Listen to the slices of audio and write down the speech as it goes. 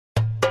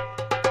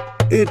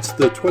It's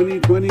the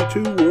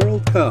 2022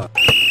 World Cup.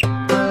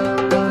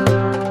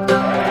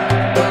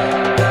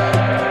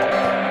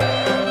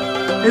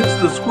 It's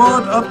the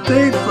squad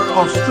update for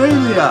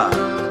Australia.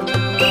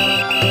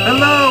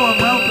 Hello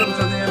and welcome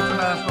to the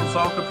International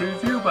Soccer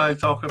Preview by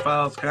Soccer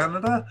Files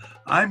Canada.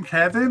 I'm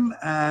Kevin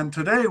and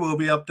today we'll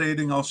be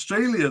updating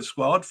Australia's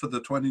squad for the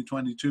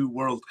 2022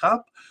 World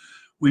Cup.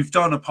 We've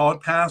done a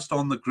podcast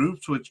on the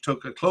groups which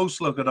took a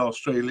close look at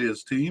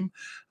Australia's team,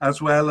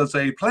 as well as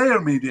a player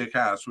media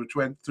cast which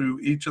went through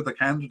each of the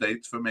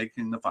candidates for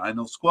making the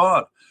final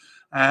squad.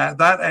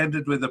 That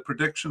ended with a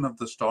prediction of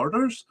the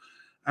starters.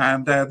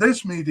 And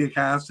this media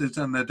cast is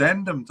an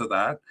addendum to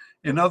that.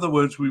 In other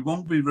words, we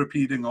won't be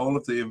repeating all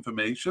of the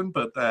information,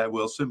 but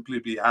we'll simply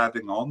be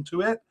adding on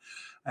to it.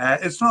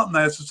 It's not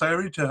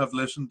necessary to have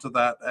listened to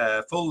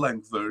that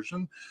full-length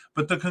version,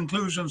 but the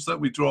conclusions that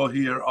we draw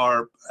here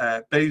are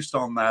based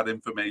on that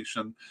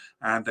information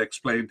and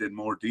explained in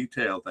more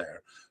detail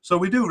there. So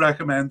we do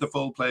recommend the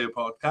full player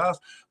podcast,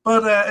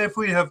 but if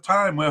we have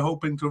time, we're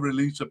hoping to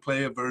release a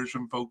player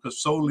version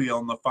focused solely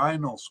on the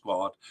final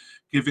squad,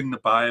 giving the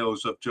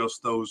bios of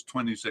just those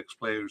 26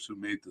 players who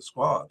made the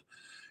squad.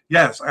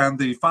 Yes, and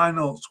the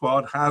final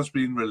squad has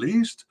been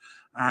released.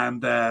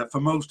 And for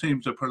most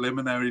teams, a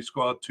preliminary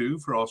squad too.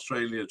 For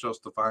Australia,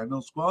 just the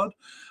final squad.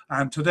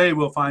 And today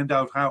we'll find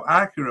out how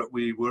accurate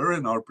we were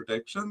in our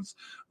predictions.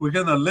 We're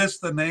going to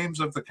list the names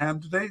of the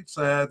candidates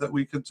that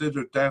we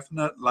consider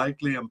definite,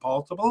 likely, and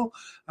possible,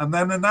 and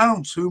then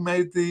announce who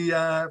made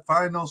the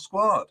final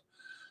squad.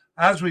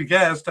 As we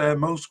guessed,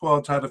 most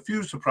squads had a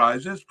few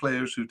surprises,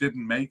 players who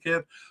didn't make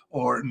it,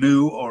 or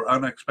new or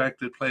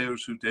unexpected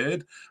players who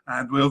did.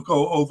 And we'll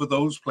go over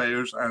those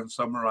players and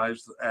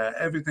summarize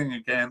everything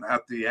again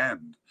at the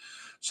end.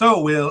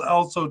 So we'll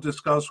also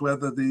discuss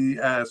whether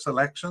the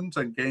selections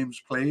and games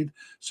played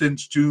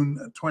since June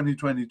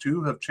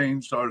 2022 have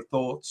changed our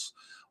thoughts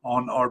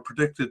on our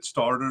predicted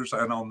starters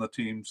and on the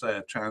team's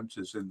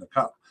chances in the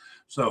Cup.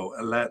 So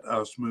let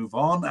us move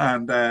on.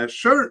 And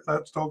shirt,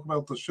 let's talk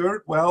about the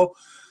shirt. Well,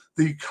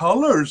 the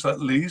colors,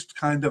 at least,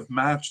 kind of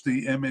match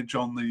the image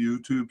on the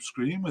YouTube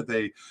screen with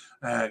a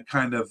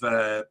kind of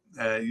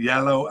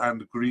yellow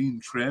and green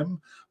trim.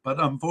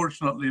 But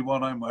unfortunately,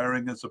 what I'm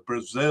wearing is a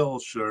Brazil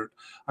shirt.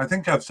 I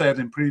think I've said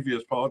in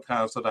previous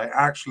podcasts that I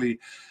actually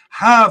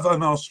have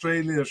an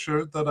Australia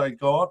shirt that I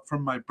got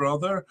from my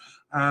brother,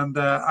 and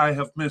I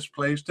have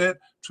misplaced it.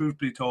 Truth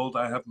be told,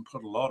 I haven't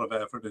put a lot of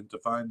effort into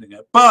finding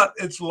it, but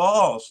it's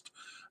lost.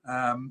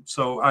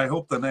 So I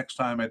hope the next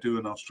time I do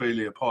an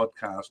Australia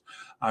podcast,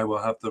 I will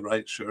have the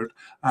right shirt.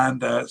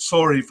 And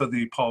sorry for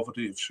the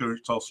poverty of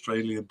shirts,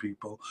 Australian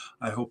people.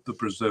 I hope the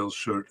Brazil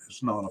shirt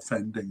is not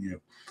offending you.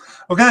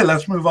 Okay,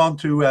 let's move on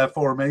to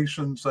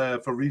formations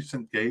for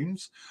recent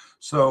games.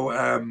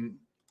 So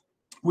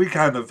we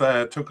kind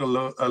of took a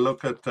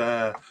look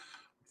at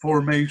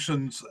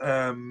formations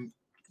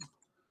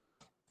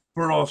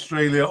for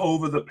Australia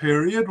over the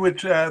period,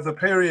 which the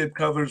period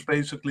covers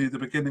basically the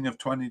beginning of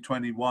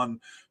 2021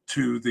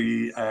 to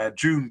the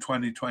June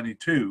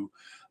 2022.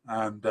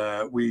 And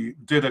we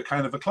did a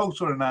kind of a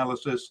closer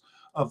analysis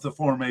of the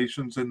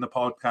formations in the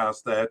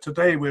podcast there.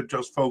 Today, we're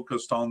just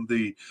focused on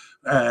the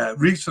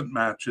recent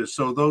matches.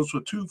 So those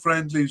were two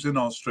friendlies in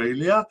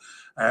Australia,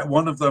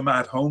 one of them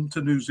at home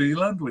to New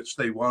Zealand, which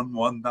they won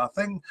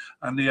 1-0,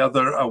 and the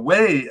other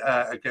away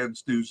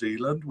against New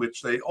Zealand,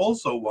 which they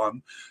also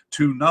won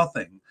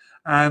 2-0.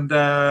 And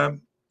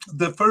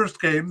the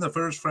first game, the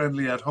first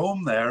friendly at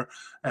home there,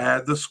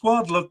 the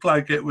squad looked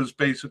like it was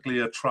basically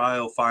a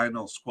trial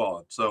final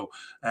squad. So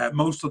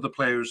most of the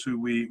players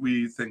who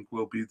we think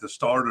will be the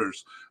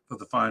starters for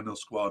the final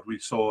squad we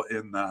saw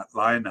in that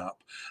lineup.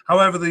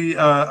 However, the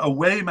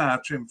away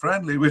match in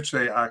friendly, which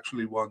they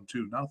actually won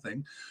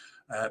 2-0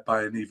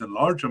 by an even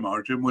larger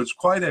margin, was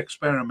quite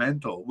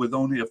experimental with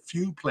only a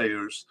few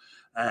players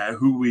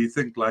who we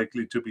think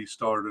likely to be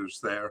starters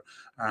there.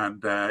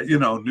 And,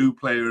 new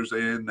players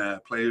in,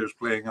 players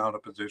playing out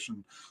of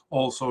position,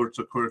 all sorts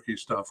of quirky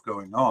stuff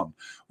going on.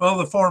 Well,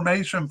 the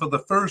formation for the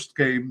first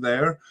game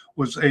there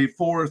was a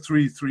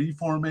 4-3-3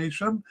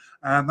 formation.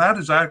 And that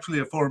is actually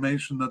a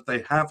formation that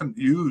they haven't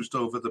used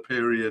over the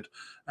period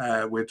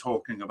we're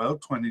talking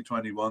about,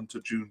 2021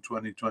 to June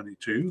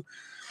 2022.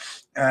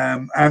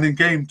 And in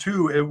game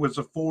two, it was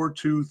a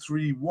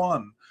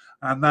 4-2-3-1.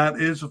 And that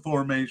is a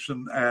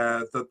formation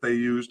that they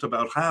used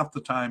about half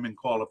the time in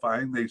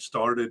qualifying. They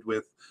started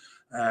with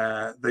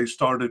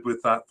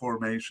that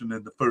formation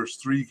in the first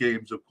three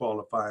games of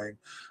qualifying,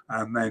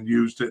 and then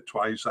used it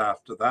twice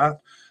after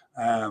that.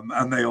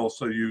 And they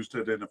also used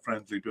it in a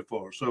friendly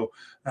before. So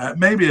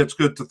maybe it's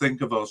good to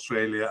think of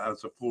Australia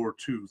as a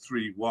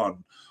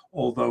 4-2-3-1,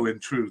 although in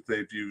truth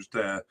they've used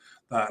that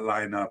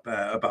lineup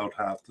about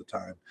half the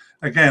time.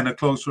 Again, a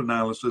closer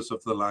analysis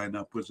of the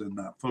lineup was in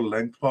that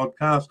full-length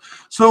podcast.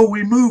 So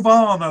we move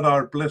on at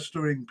our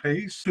blistering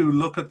pace to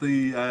look at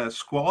the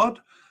squad.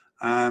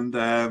 And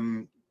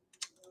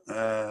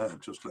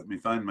just let me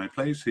find my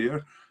place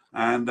here.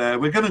 And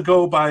we're going to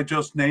go by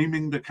just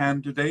naming the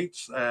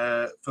candidates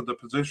for the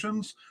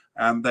positions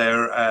and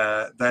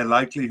their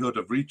likelihood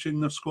of reaching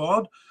the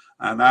squad.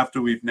 And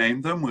after we've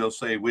named them, we'll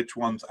say which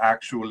ones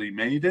actually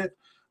made it.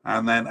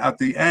 And then at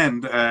the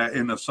end,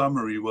 in a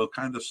summary, we'll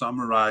kind of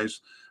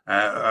summarize.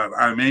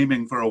 I'm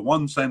aiming for a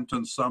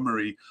one-sentence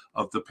summary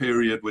of the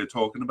period we're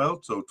talking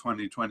about, so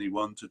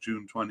 2021 to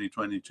June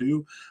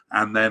 2022,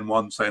 and then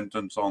one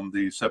sentence on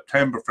the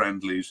September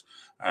friendlies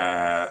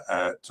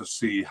to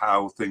see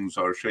how things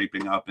are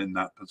shaping up in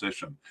that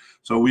position.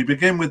 So we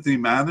begin with the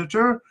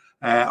manager,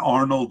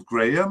 Arnold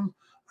Graham,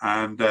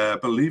 and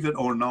believe it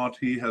or not,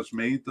 he has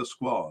made the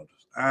squad.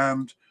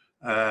 And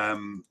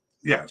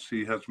yes,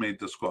 he has made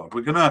the squad.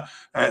 We're going to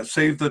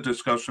save the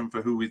discussion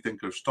for who we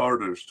think are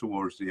starters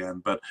towards the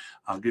end, but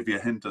I'll give you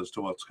a hint as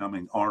to what's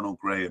coming. Arnold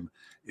Graham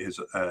is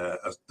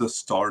the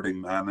starting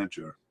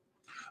manager.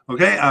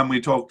 Okay, and we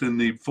talked in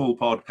the full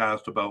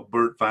podcast about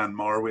Bert van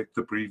Marwijk,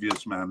 the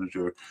previous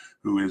manager,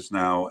 who is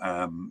now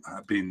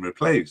being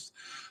replaced.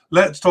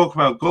 Let's talk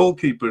about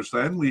goalkeepers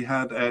then. We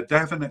had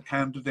definite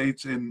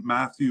candidates in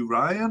Matthew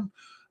Ryan,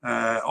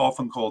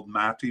 often called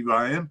Matty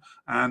Ryan,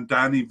 and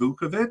Danny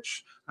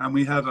Vukovic. And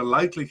we had a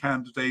likely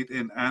candidate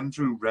in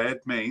Andrew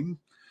Redmayne.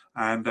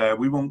 And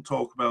we won't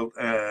talk about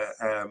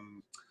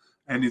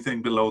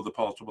anything below the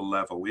possible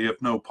level. We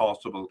have no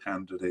possible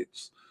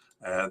candidates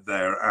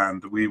there,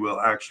 and we will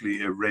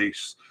actually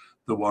erase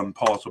the one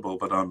possible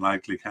but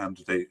unlikely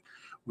candidate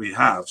we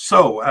have.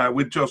 So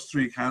with just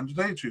 3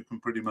 candidates, you can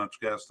pretty much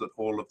guess that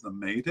all of them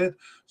made it.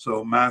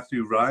 So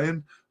Matthew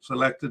Ryan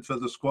selected for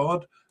the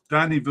squad,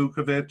 Danny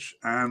Vukovic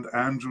and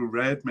Andrew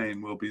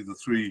Redmayne will be the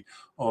 3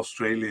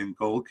 Australian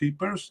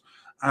goalkeepers.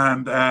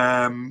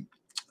 And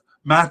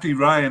Matty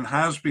Ryan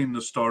has been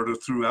the starter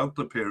throughout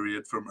the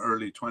period from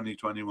early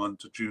 2021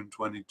 to June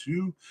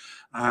 22,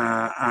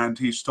 and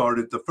he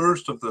started the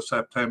first of the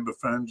September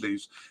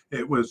friendlies.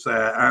 It was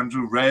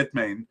Andrew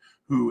Redmayne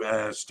who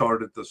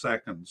started the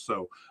second,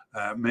 so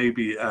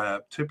maybe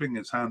tipping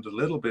his hand a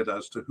little bit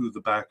as to who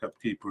the backup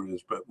keeper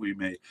is, but we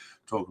may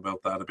talk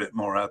about that a bit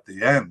more at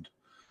the end.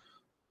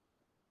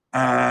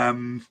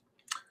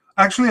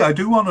 Actually, I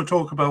do want to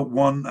talk about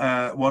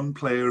one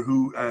player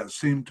who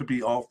seemed to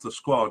be off the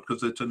squad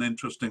because it's an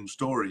interesting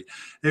story.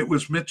 It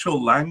was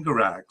Mitchell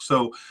Langerak.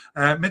 So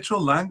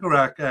Mitchell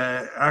Langerak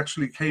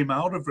actually came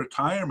out of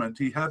retirement.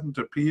 He hadn't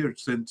appeared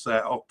since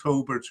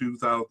October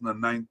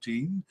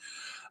 2019.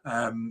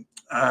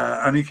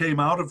 And he came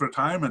out of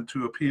retirement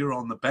to appear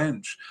on the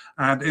bench.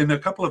 And in a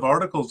couple of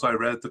articles I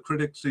read, the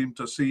critics seemed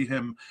to see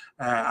him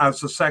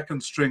as a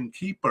second string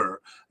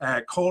keeper,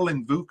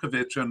 calling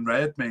Vukovic and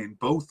Redmayne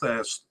both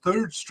as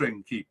third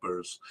string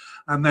keepers.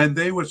 And then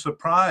they were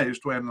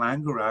surprised when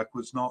Langerak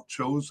was not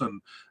chosen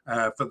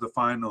for the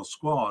final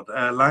squad.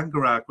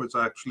 Langerak was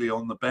actually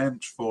on the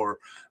bench for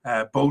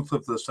both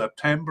of the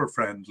September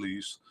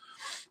friendlies.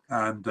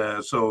 And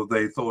so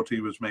they thought he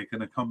was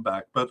making a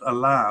comeback. But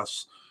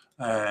alas,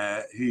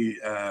 he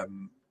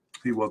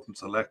wasn't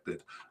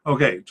selected.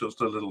 Okay,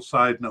 just a little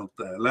side note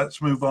there.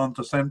 Let's move on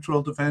to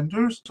central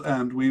defenders,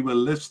 and we will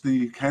list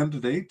the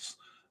candidates.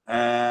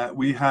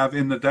 We have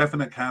in the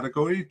definite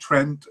category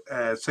Trent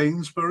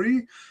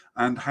Sainsbury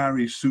and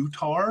Harry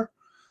Souttar,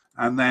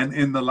 and then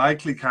in the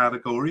likely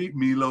category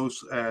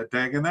Milos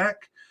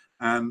Degenek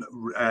and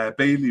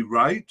Bailey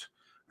Wright,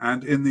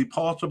 and in the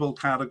possible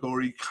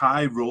category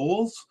Kai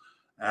Rolls,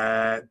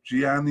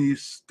 Gianni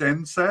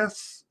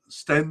Stensnes,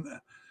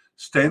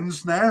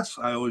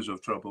 I always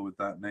have trouble with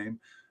that name,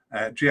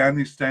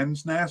 Gianni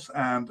Stensnes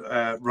and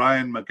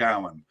Ryan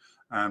McGowan,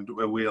 and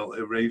we'll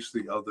erase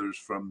the others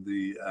from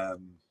the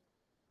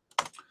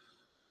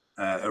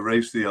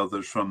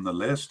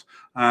list.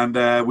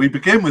 And we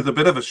begin with a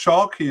bit of a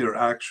shock here,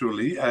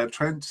 actually.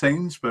 Trent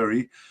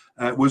Sainsbury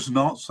was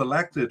not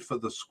selected for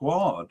the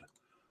squad,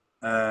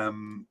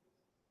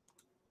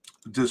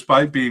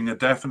 despite being a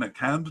definite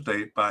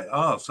candidate by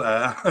us.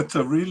 It's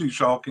a really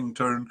shocking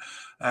turn,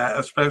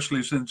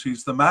 especially since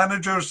he's the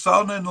manager's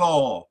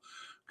son-in-law.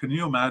 Can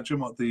you imagine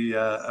what the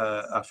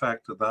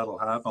effect that that'll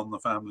have on the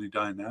family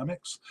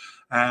dynamics?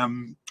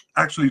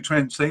 Actually,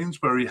 Trent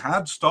Sainsbury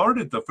had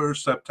started the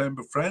first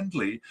September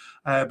friendly,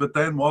 but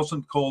then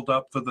wasn't called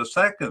up for the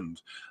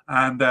second.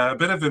 And a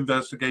bit of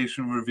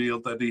investigation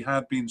revealed that he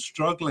had been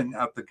struggling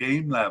at the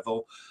game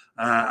level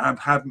and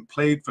hadn't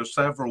played for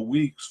several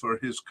weeks for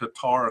his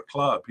Qatar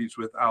club. He's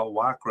with Al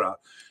Wakra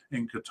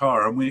in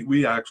Qatar. And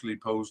we actually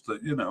posed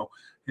that, you know,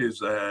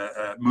 his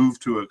move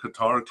to a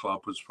Qatar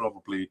club was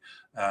probably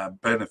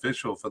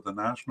beneficial for the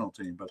national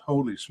team. But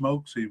holy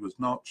smokes, he was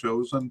not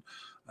chosen.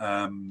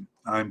 I'm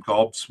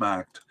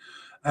gobsmacked.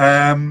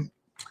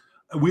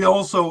 We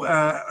also,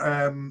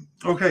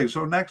 okay,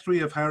 so next we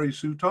have Harry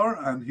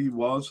Souttar, and he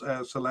was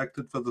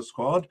selected for the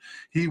squad.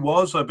 He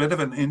was a bit of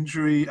an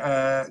injury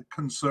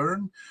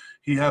concern.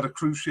 He had a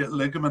cruciate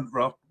ligament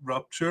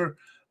rupture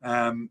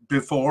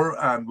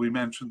before, and we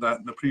mentioned that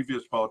in the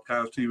previous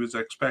podcast. He was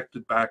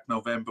expected back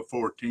November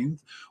 14th.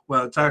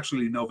 Well, it's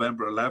actually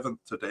November 11th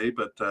today,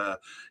 but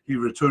he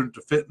returned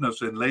to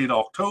fitness in late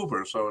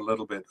October, so a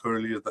little bit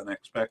earlier than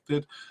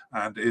expected,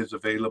 and is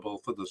available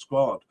for the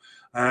squad.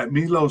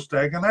 Milos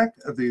Degenek,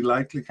 the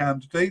likely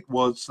candidate,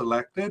 was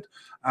selected,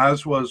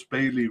 as was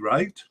Bailey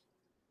Wright.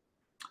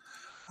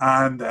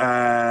 And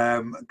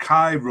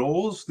Kai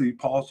Rose, the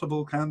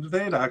possible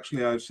candidate.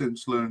 Actually, I've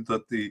since learned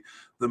that the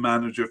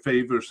manager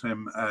favors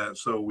him,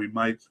 so we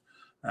might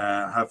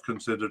have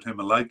considered him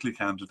a likely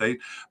candidate.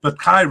 But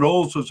Kai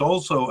Rose was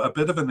also a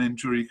bit of an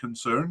injury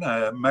concern,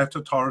 a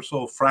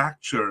metatarsal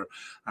fracture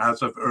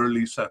as of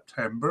early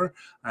September,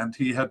 and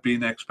he had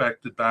been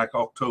expected back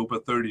October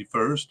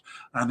 31st.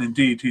 And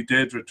indeed, he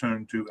did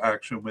return to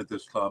action with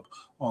his club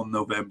on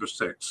November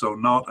 6th. So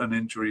not an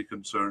injury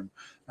concern,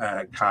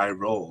 Kai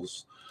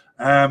Rose.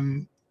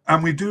 And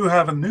we do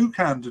have a new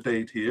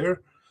candidate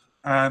here,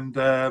 and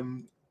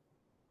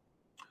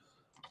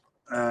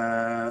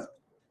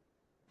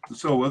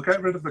so we'll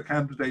get rid of the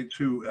candidates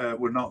who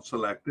were not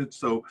selected.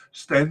 So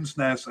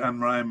Stensness and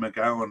Ryan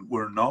McGowan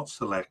were not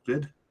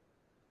selected,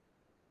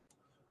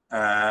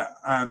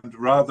 and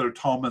rather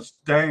Thomas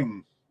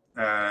Deng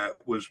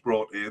was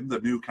brought in, the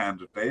new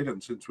candidate.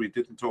 And since we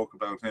didn't talk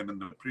about him in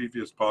the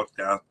previous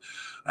podcast,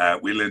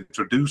 we'll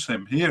introduce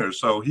him here.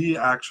 So he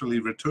actually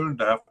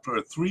returned after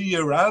a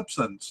 3-year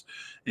absence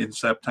in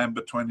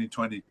September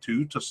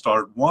 2022 to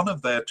start one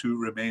of their 2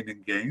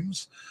 remaining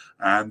games,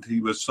 and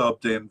he was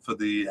subbed in for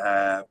the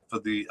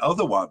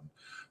other one.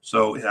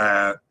 So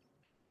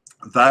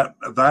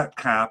that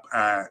cap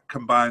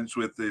combines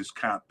with his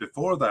cap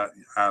before that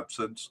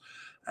absence.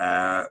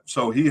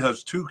 So he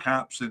has 2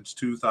 caps since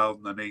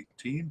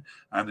 2018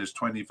 and is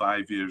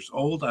 25 years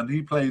old, and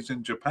he plays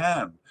in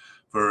Japan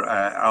for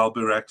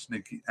Albirex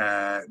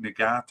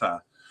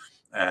Niigata,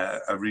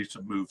 a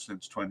recent move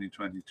since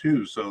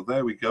 2022. So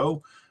there we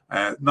go.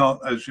 Not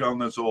as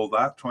young as all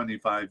that,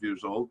 25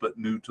 years old, but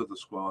new to the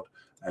squad,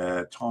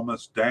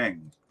 Thomas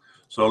Deng.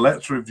 So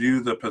let's review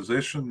the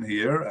position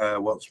here,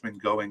 what's been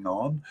going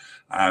on.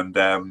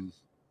 And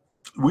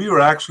we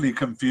were actually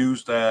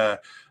confused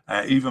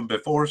even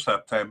before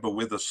September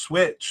with a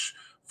switch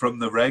from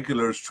the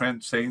regulars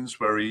Trent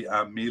Sainsbury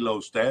and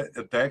Milos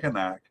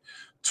Degenek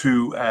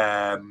to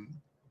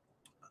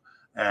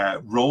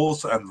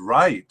Rose and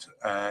Wright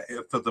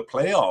for the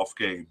playoff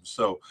game.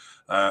 So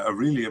a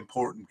really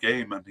important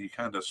game, and he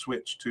kind of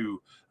switched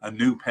to a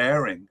new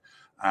pairing.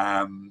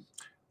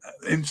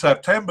 In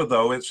September,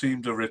 though, it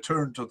seemed a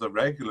return to the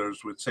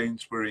regulars with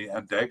Sainsbury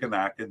and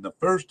Degenek in the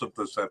first of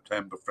the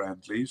September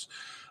friendlies.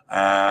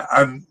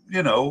 And,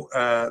 you know,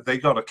 they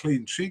got a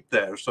clean sheet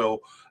there,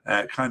 so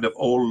kind of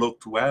all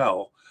looked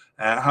well.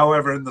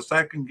 However, in the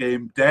second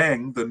game,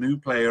 Deng, the new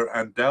player,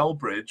 and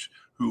Delbridge,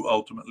 who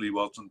ultimately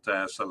wasn't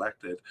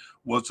selected,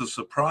 was a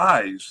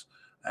surprise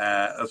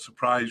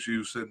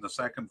use in the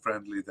second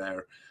friendly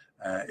there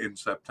in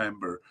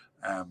September.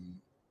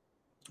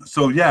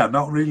 So, yeah,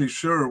 not really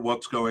sure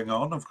what's going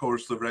on. Of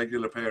course, the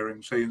regular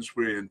pairing,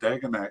 Sainsbury and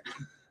Degenek,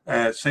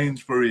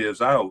 Sainsbury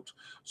is out,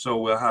 so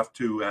we'll have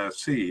to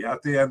see.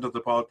 At the end of the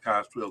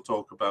podcast, we'll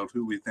talk about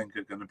who we think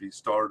are going to be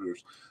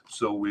starters,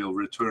 so we'll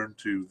return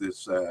to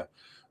this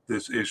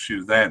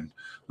issue then.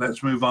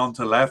 Let's move on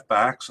to left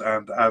backs,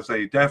 and as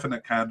a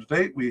definite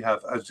candidate, we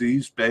have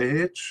Aziz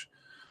Behich,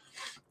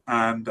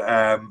 and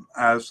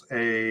as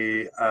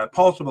a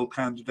possible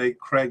candidate,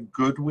 Craig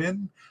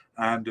Goodwin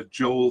and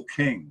Joel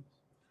King.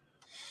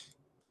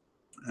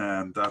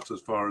 And that's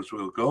as far as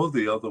we'll go.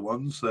 The other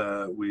ones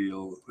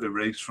we'll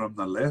erase from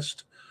the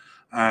list.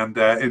 And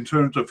in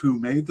terms of who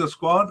made the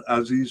squad,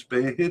 Aziz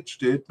Behich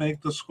did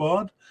make the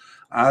squad,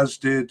 as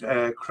did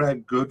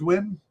Craig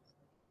Goodwin.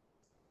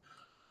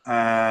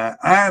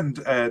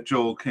 And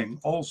Joel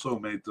King also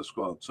made the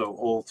squad. So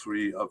all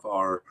 3 of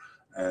our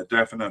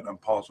definite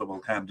and possible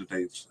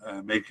candidates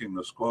making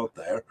the squad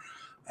there.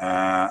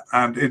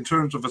 And in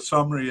terms of a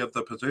summary of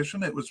the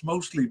position, it was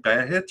mostly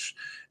Behich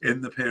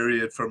in the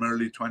period from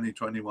early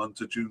 2021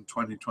 to June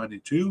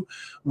 2022,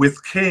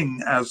 with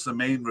King as the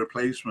main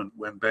replacement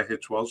when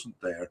Behich wasn't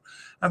there.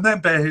 And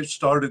then Behich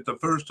started the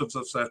first of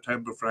the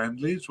September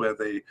friendlies, where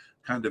they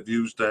kind of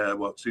used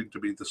what seemed to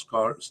be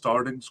the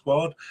starting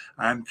squad,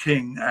 and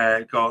King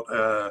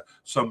got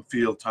some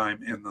field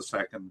time in the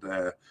second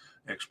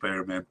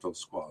experimental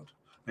squad.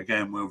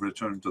 Again, we'll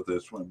return to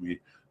this when we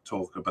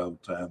talk about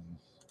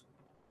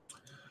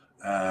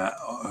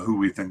who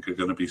we think are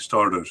going to be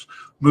starters.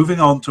 Moving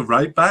on to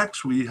right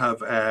backs, we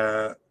have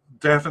a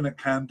definite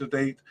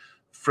candidate,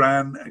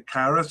 Fran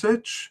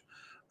Karasic,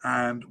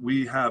 and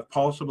we have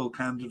possible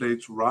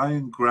candidates,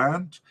 Ryan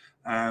Grant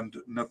and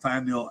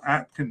Nathaniel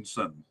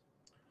Atkinson.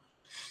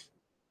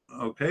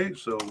 Okay,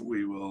 so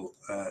we will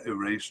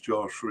erase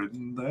Josh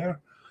Ridden there.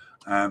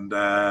 And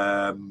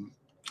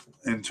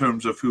in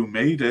terms of who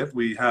made it,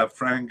 we have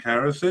Fran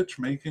Karasic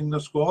making the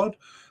squad,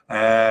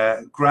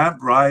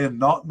 Grant Ryan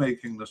not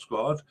making the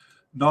squad,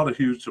 Not a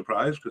huge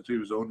surprise because he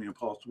was only a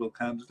possible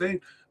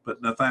candidate,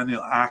 but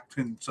Nathaniel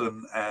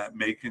Atkinson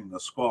making the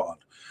squad.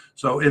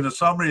 So in a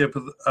summary of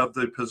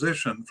the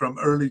position from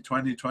early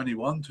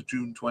 2021 to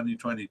June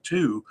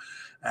 2022,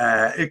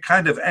 it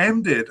kind of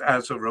ended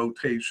as a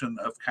rotation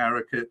of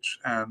Karakic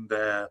and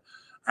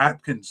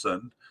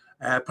Atkinson.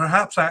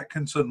 Perhaps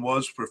Atkinson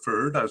was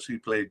preferred as he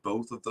played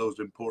both of those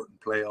important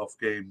playoff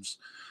games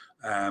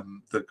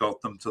that got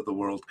them to the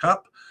World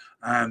Cup.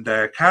 And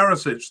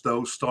Karasic,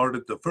 though,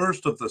 started the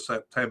first of the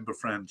September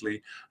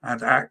friendly,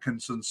 and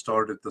Atkinson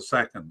started the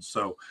second.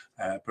 So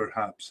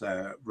perhaps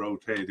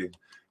rotating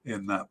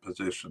in that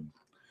position.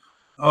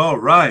 All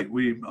right,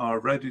 we are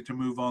ready to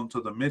move on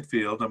to the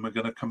midfield, and we're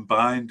going to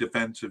combine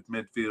defensive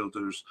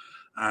midfielders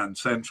and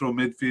central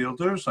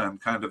midfielders and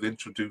kind of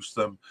introduce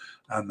them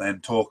and then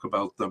talk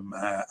about them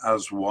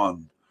as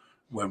one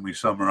when we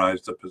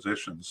summarize the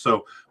positions.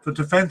 So for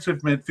defensive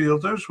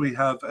midfielders, we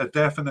have a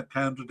definite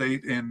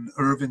candidate in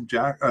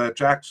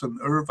Jackson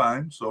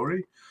Irvine,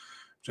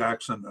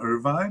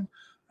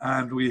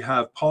 and we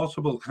have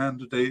possible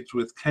candidates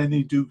with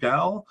Kenny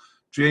Dougal,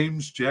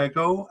 James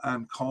Jago,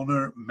 and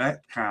Connor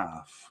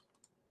Metcalfe.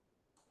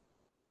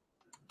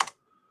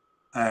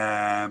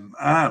 And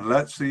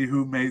let's see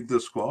who made the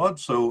squad.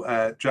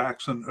 So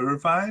Jackson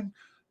Irvine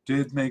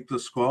did make the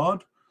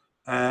squad.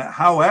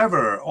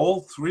 However,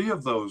 all three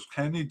of those,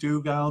 Kenny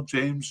Dougal,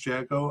 James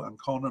Jago, and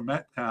Connor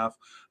Metcalfe,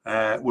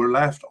 were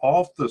left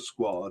off the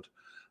squad.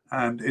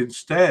 And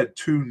instead,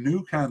 two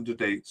new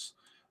candidates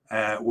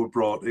were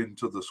brought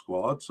into the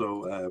squad.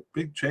 So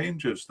big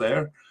changes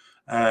there.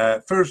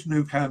 First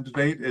new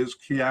candidate is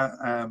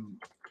Keanu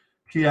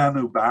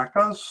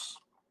Bacchus,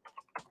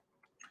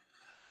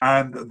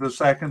 and the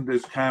second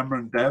is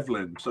Cameron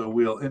Devlin. So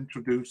we'll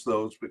introduce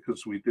those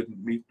because we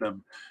didn't meet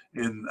them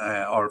in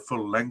our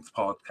full-length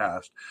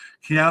podcast.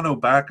 Keanu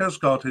Bacchus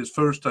got his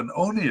first and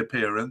only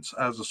appearance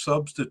as a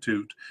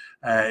substitute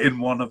in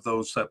one of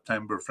those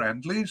September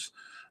friendlies.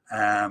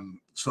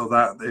 So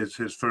that is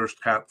his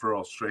first cap for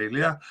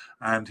Australia,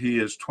 and he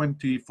is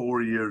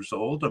 24 years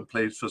old and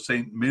plays for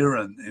St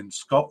Mirren in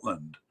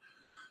Scotland.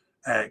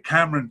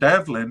 Cameron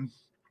Devlin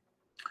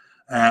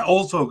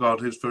also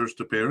got his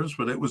first appearance,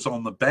 but it was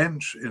on the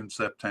bench in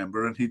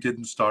September, and he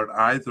didn't start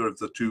either of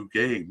the two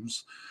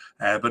games,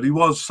 but he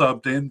was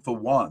subbed in for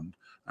one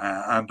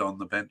and on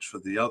the bench for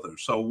the other.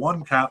 So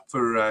one cap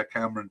for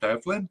Cameron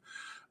Devlin.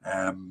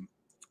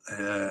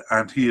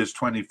 And he is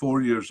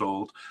 24 years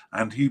old,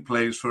 and he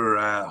plays for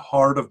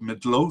Heart of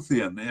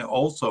Midlothian,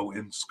 also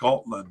in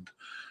Scotland,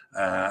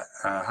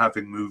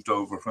 having moved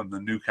over from the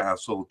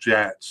Newcastle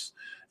Jets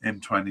in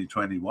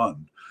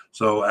 2021.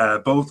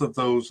 So both of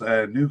those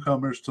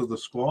newcomers to the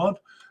squad,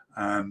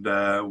 and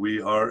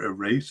we are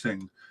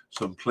erasing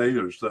some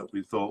players that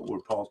we thought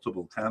were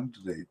possible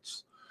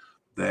candidates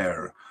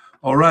there.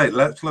 All right,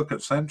 let's look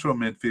at central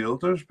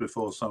midfielders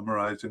before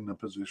summarizing the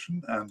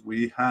position, and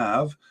we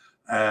have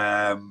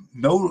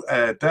no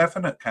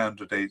definite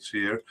candidates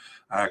here,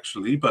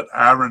 actually, but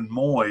Aaron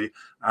Moy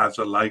as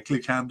a likely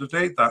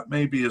candidate. That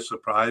may be a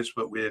surprise,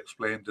 but we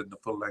explained in the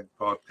full-length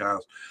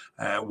podcast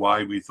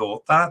why we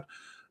thought that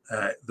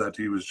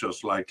he was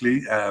just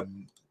likely.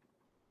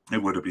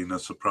 It would have been a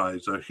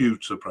surprise, a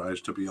huge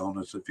surprise, to be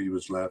honest, if he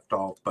was left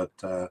off. But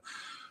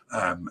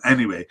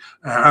anyway,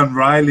 and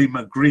Riley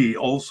McGree,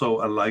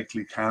 also a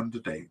likely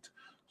candidate.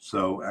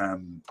 So,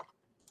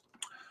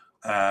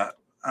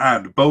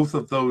 and both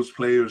of those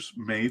players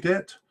made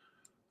it.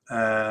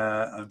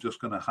 I'm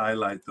just going to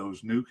highlight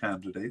those new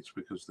candidates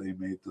because they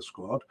made the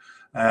squad.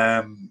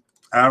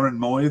 Aaron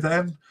Moy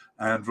then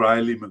and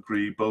Riley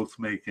McGree both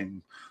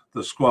making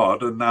the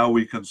squad. And now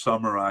we can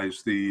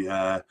summarize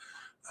the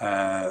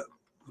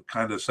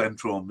kind of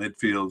central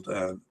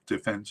midfield,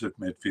 defensive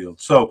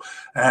midfield. So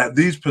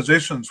these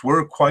positions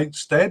were quite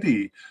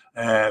steady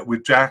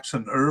with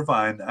Jackson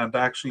Irvine and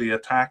actually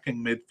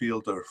attacking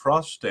midfielder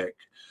Frostic.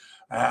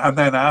 And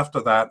then after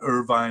that,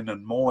 Irvine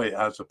and Moy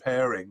as a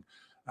pairing,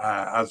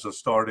 as a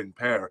starting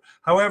pair.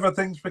 However,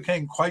 things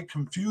became quite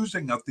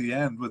confusing at the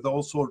end with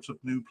all sorts of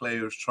new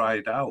players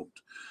tried out.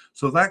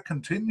 So that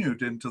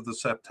continued into the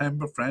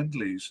September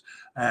friendlies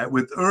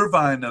with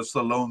Irvine as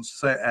the lone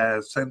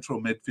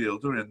central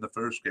midfielder in the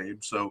first game.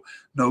 So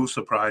no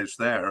surprise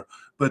there.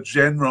 But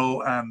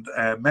General and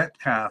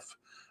Metcalfe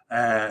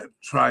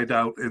tried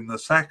out in the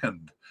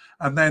second.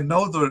 And then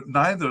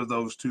neither of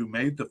those two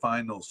made the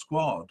final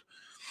squad.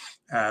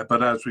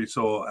 But as we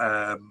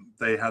saw,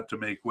 they had to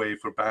make way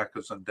for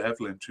Bacchus and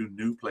Devlin, two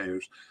new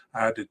players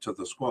added to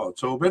the squad.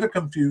 So a bit of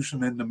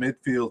confusion in the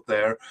midfield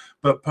there,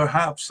 but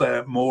perhaps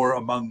more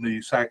among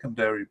the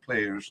secondary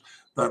players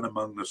than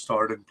among the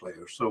starting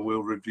players. So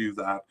we'll review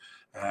that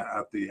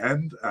at the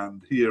end.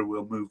 And here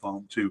we'll move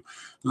on to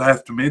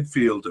left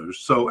midfielders.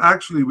 So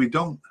actually we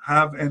don't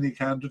have any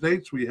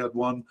candidates. We had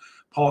one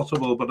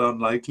possible but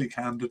unlikely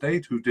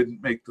candidate who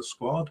didn't make the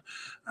squad.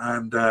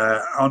 And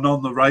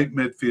on the right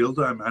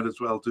midfielder, I might as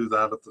well do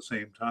that at the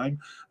same time,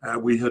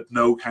 we had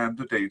no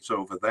candidates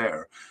over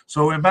there.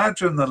 So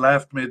imagine the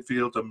left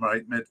midfield and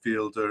right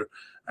midfielder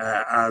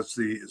as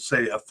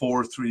say a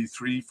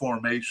 4-3-3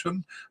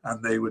 formation,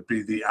 and they would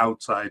be the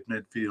outside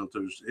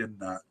midfielders in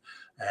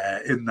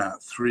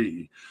that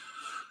three.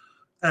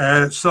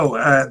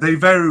 So they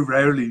very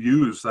rarely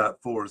use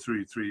that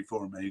 4-3-3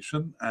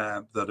 formation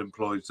that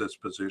employs this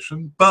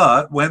position.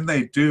 But when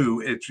they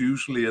do, it's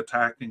usually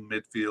attacking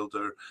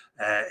midfielder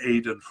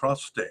Aiden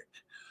Hrustic.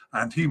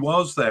 And he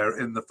was there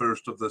in the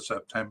first of the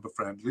September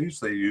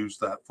friendlies. They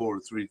used that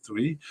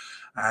 4-3-3,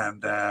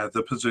 and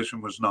the position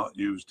was not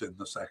used in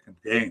the second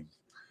game.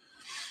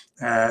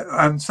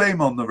 And same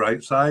on the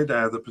right side,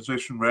 the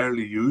position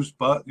rarely used,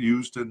 but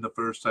used in the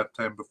first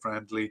September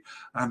friendly.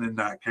 And in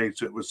that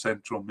case, it was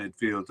central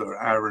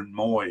midfielder Aaron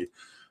Moy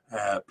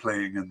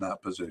playing in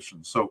that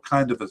position. So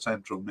kind of a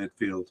central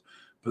midfield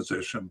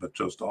position, but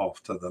just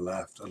off to the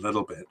left a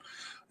little bit.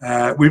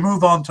 We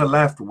move on to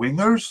left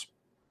wingers.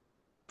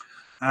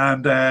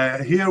 And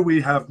here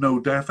we have no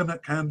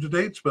definite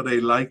candidates, but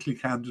a likely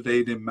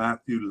candidate in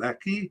Matthew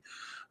Leckie.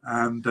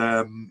 And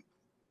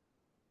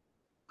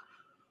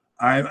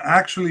I'm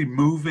actually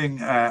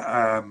moving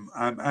attacking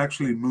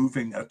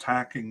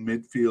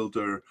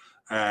midfielder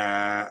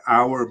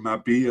Our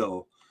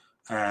Mabille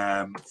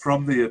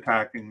from the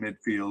attacking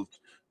midfield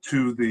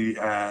to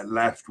the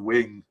left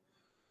wing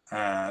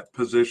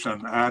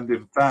position, and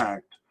in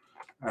fact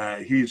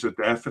he's a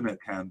definite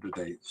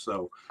candidate.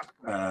 So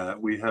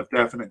we have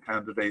definite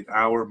candidate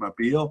Our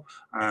Mabille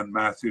and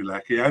Matthew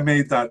Leckie. I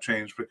made that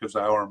change because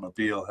Our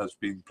Mabille has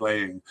been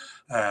playing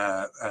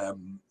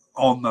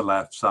on the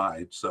left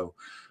side, so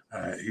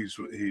he's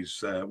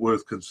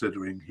worth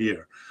considering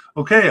here.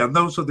 Okay, and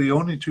those are the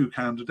only two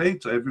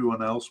candidates,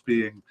 everyone else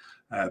being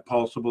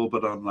possible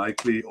but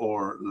unlikely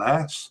or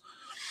less.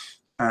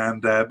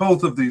 And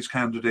both of these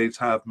candidates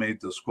have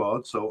made the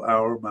squad. So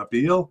Our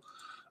Mabille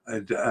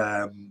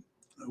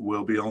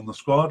will be on the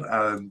squad,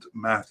 and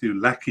Matthew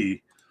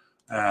Leckie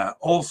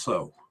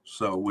also.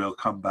 So we'll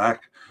come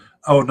back.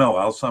 Oh no,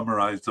 I'll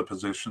summarize the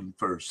position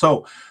first.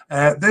 So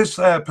this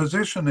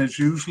position is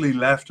usually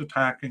left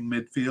attacking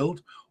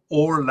midfield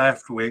or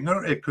left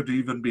winger. It could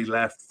even be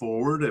left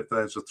forward if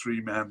there's a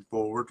three-man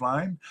forward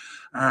line.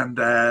 And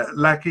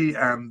Leckie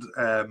and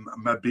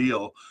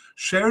Mabille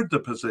shared the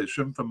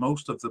position for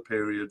most of the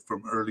period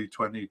from early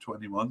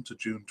 2021 to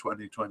June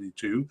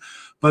 2022.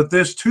 But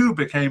this too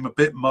became a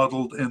bit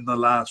muddled in the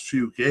last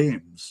few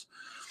games.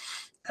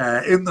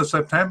 In the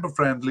September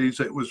friendlies,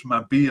 it was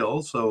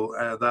Mabille, so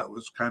that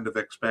was kind of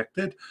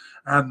expected.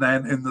 And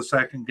then in the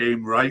second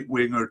game, right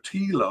winger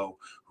Thilo,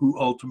 who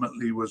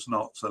ultimately was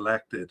not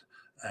selected.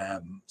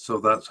 So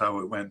that's how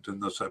it went in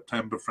the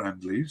September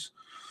friendlies.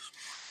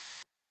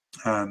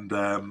 And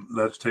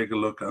let's take a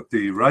look at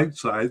the right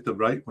side, the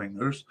right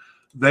wingers.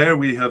 There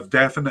we have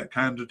definite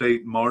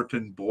candidate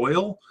Martin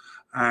Boyle,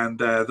 and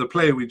the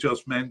player we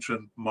just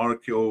mentioned,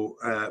 Marco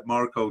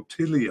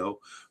Tilio.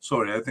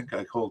 Sorry, I think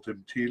I called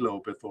him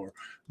Thilo before.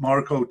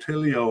 Marco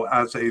Tilio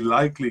as a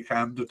likely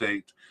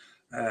candidate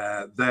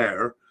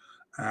there.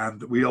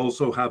 And we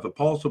also have a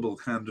possible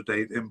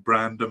candidate in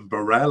Brandon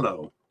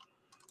Borello.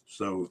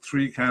 So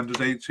three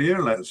candidates here.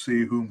 Let's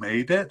see who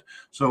made it.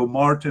 So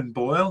Martin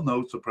Boyle,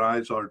 no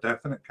surprise, our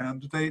definite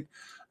candidate,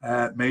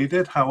 made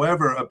it.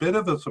 However, a bit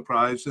of a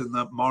surprise in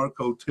that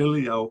Marco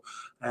Tilio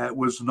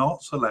was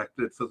not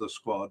selected for the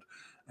squad,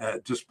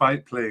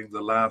 despite playing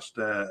the last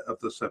of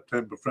the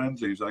September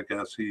friendlies. I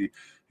guess he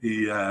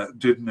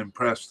didn't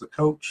impress the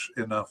coach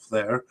enough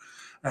there.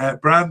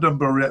 Brandon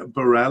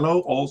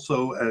Borello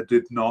also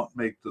did not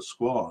make the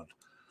squad.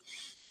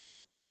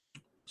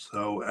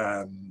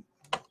 So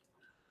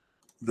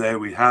there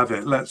we have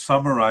it. Let's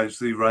summarize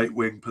the right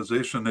wing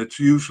position. It's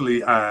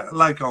usually,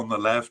 like on the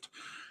left,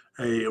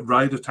 a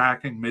right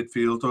attacking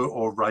midfielder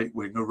or right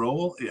winger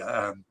role,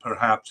 and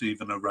perhaps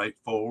even a right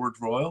forward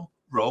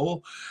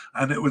role.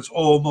 And it was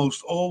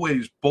almost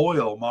always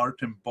Boyle,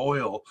 Martin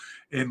Boyle,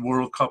 in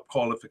World Cup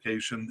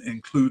qualification,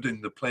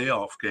 including the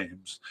playoff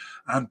games.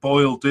 And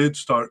Boyle did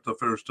start the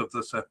first of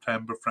the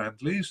September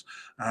friendlies.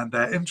 And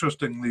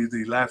interestingly,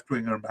 the left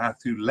winger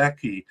Matthew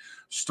Leckie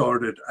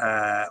started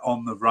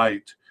on the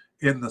right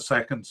in the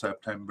second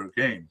September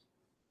game.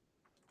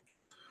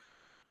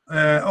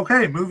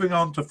 Okay, moving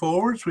on to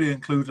forwards, we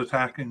include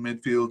attacking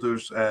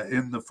midfielders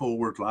in the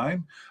forward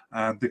line.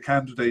 And the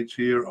candidates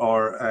here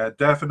are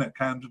definite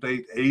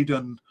candidate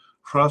Aiden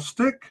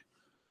Hrustic.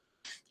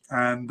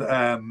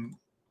 And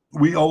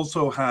we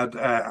also had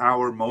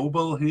Our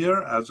Mobile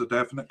here as a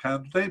definite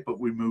candidate, but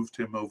we moved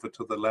him over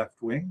to the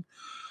left wing.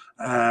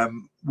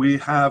 We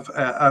have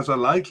as a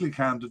likely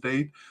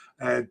candidate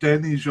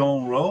Denis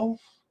Jeanreau,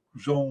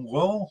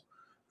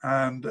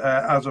 and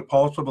as a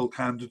possible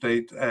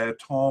candidate,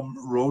 Tom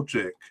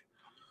Rogic.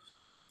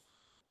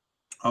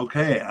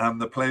 Okay,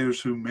 and the players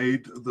who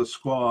made the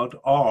squad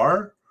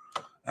are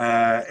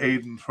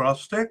Aidan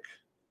Frostic,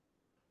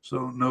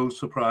 so no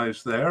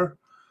surprise there.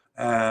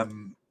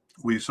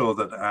 We saw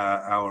that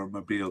our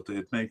Mobile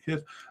did make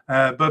it.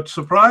 But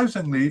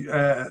surprisingly,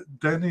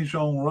 Denis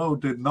Genreau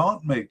did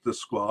not make the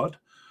squad.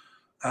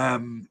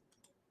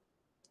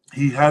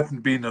 He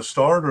hadn't been a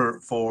starter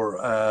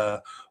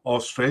for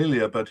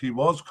Australia, but he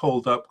was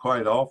called up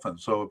quite often,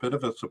 so a bit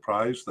of a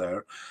surprise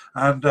there.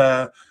 And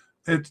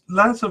it's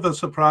less of a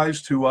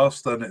surprise to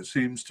us than it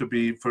seems to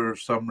be for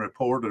some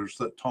reporters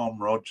that Tom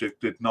Rogic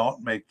did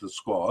not make the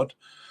squad.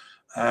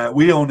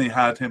 We only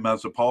had him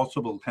as a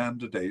possible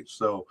candidate,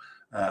 so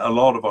a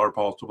lot of our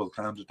possible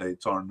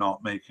candidates are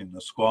not making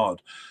the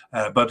squad.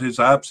 But his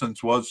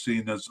absence was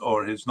seen as,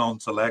 or his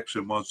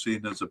non-selection was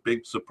seen as a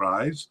big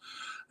surprise.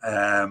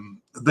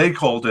 They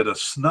called it a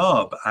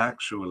snub,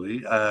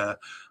 actually. I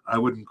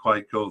wouldn't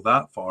quite go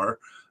that far.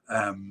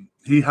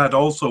 He had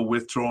also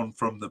withdrawn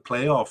from the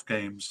playoff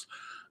games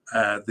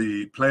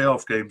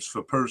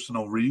for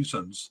personal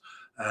reasons.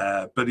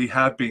 But he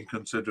had been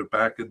considered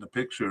back in the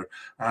picture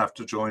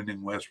after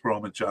joining West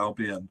Bromwich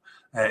Albion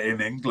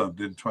in England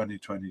in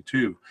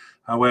 2022.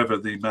 However,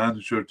 the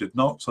manager did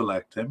not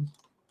select him.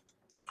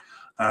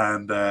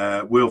 And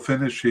we'll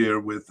finish here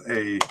with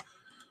a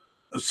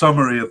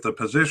summary of the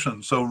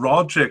position. So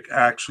Rogic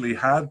actually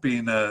had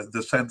been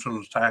the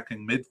central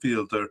attacking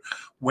midfielder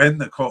when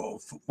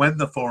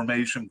the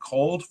formation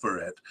called for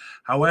it.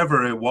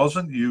 However, it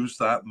wasn't used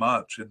that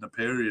much in the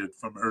period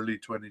from early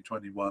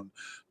 2021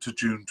 to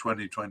June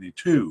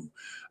 2022.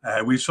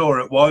 We saw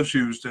it was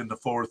used in the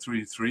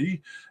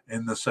 4-3-3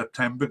 in the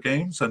September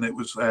games, and it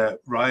was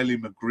Riley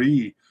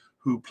McGree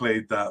who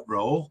played that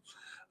role.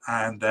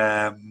 And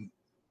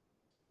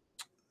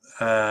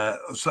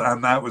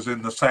and that was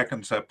in the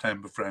second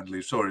September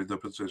friendly. Sorry, the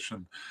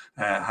position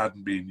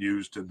hadn't been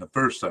used in the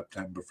first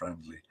September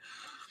friendly.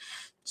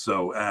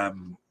 So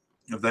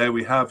there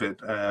we have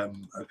it. A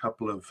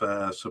couple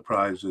of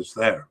surprises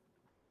there.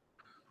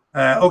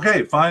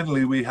 Okay,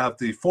 finally we have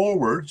the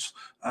forwards,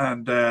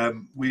 and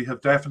we have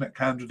definite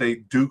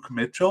candidate Duke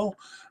Mitchell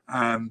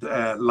and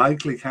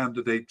likely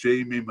candidate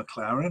Jamie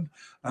McLaren.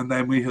 And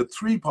then we had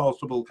three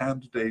possible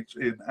candidates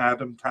in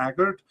Adam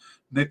Taggart,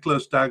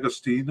 Nicholas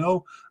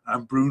D'Agostino,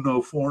 and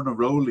Bruno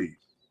Fornaroli.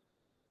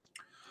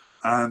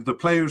 And the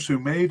players who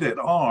made it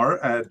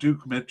are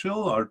Duke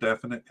Mitchell, our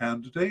definite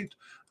candidate,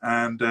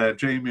 and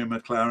Jamie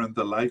McLaren,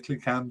 the likely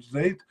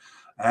candidate.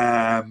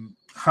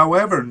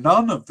 However,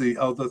 none of the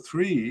other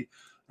three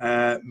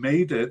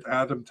made it,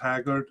 Adam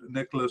Taggart,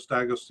 Nicholas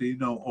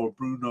D'Agostino, or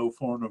Bruno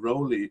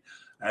Fornaroli.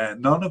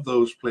 None of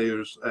those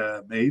players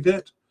made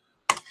it.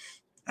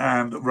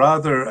 And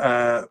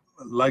rather,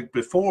 like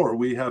before,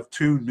 we have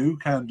two new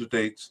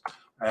candidates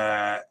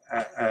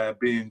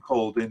being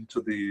called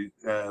into the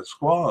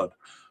squad.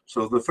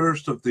 So the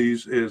first of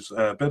these is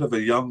a bit of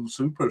a young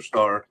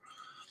superstar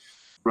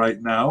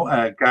right now,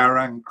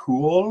 Garang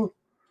Kuol,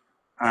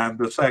 and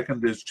the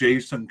second is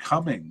Jason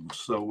Cummings.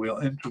 So we'll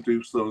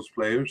introduce those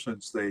players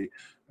since they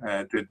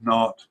did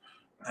not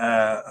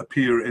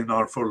appear in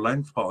our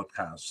full-length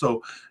podcast.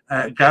 So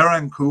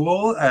Garang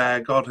Kuol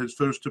got his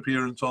first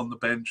appearance on the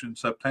bench in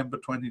September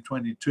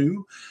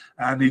 2022,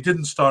 and he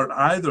didn't start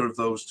either of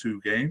those two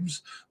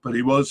games, but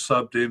he was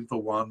subbed in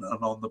for one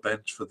and on the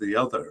bench for the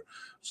other.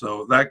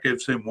 So that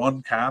gives him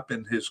one cap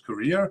in his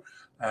career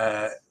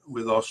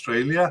with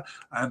Australia,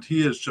 and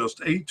he is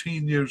just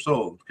 18 years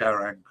old,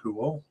 Garang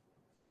Kuol.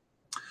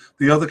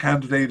 The other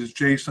candidate is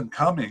Jason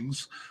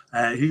Cummings.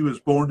 He was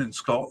born in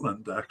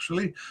Scotland,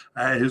 actually.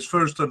 His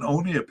first and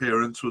only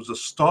appearance was a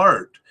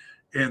start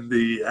in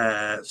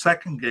the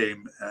second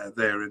game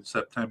there in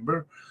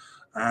September.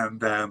 And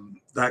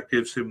that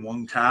gives him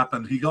one cap.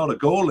 And he got a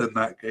goal in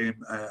that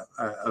game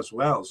as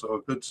well. So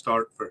a good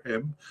start for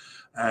him.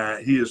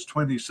 He is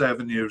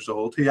 27 years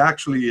old. He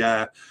actually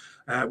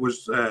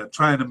was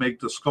trying to make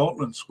the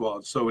Scotland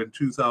squad. So in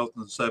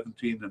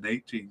 2017 and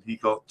 18, he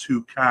got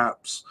two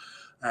caps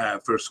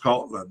for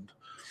Scotland,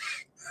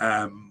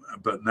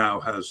 but now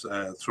has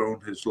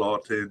thrown his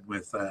lot in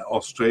with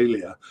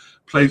Australia.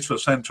 Plays for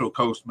Central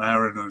Coast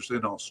Mariners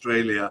in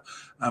Australia,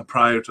 and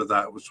prior to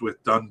that was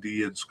with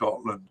Dundee in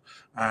Scotland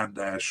and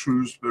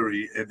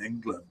Shrewsbury in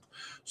England.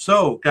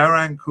 So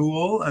Garang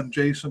Kuol and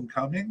Jason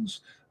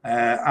Cummings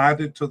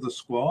added to the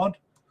squad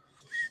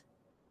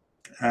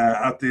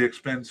at the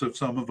expense of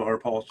some of our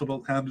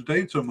possible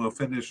candidates, and we'll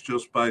finish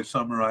just by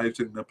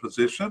summarising the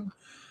position.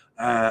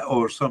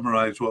 Or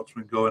summarize what's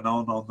been going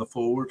on the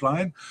forward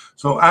line.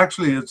 So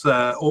actually, it's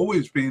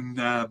always been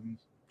a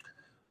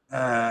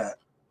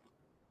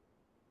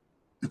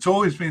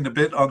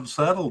bit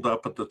unsettled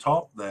up at the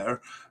top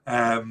there.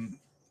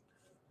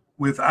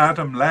 With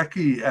Adam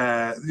Leckie,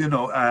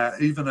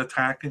 even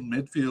attacking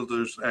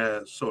midfielders,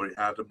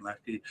 Adam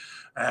Leckie,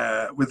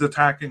 with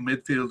attacking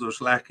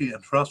midfielders Leckie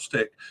and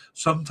Frostic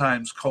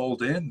sometimes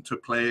called in to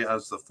play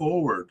as the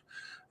forward.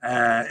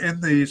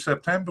 In the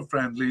September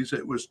friendlies,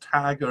 it was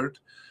Taggart,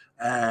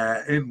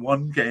 in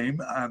one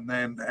game, and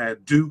then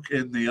Duke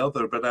in the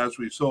other. But as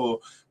we saw,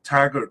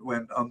 Taggart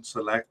went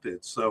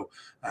unselected. So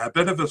a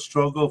bit of a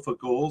struggle for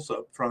goals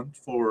up front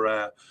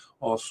for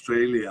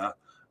Australia.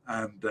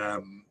 And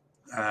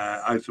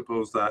I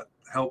suppose that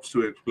helps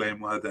to explain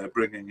why they're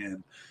bringing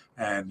in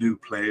new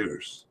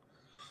players.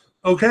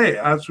 Okay,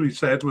 as we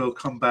said, we'll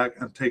come back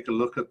and take a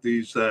look at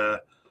these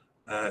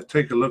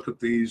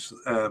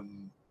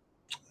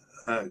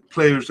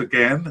players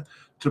again,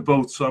 to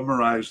both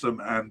summarize them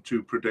and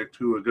to predict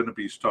who are going to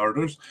be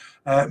starters.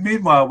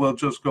 Meanwhile, we'll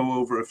just go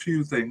over a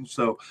few things.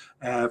 So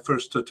for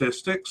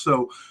statistics,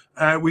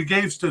 we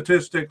gave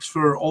statistics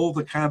for all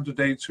the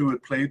candidates who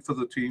had played for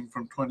the team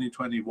from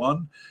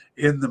 2021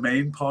 in the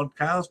main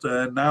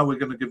podcast. Now we're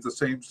going to give the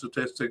same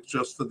statistics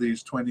just for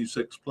these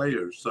 26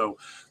 players. So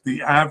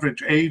the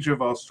average age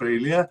of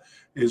Australia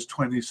is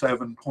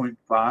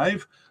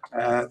 27.5.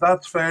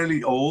 That's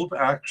fairly old,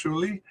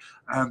 actually.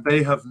 And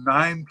they have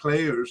 9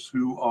 players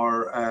who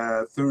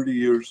are 30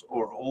 years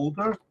or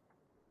older,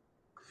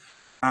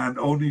 and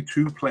only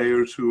 2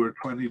 players who are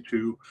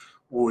 22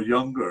 or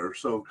younger.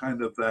 So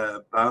kind of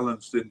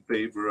balanced in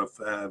favor of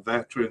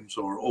veterans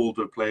or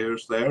older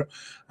players there.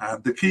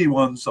 And the key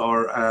ones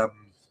are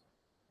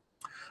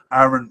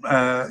Aaron,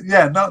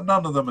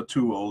 none of them are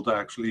too old,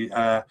 actually.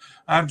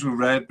 Andrew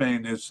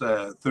Redmayne is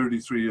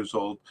 33 years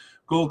old.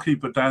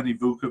 Goalkeeper Danny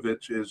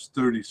Vukovic is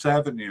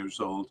 37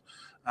 years old.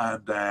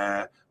 And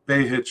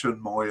Behich and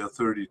Moya,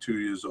 32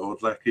 years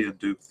old. Leckie and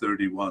Duke,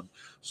 31.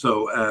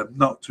 So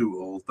not too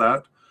old,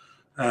 that.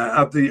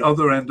 At the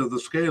other end of the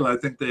scale, I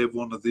think they have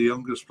one of the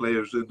youngest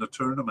players in the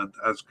tournament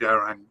as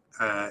Garang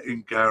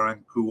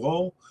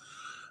Kuol.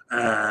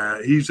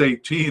 He's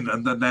 18,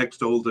 and the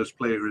next oldest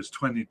player is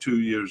 22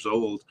 years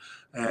old,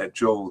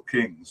 Joel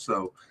King.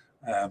 So,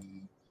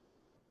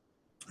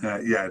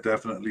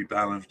 definitely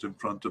balanced in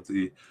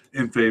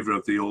favor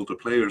of the older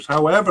players.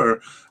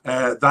 However,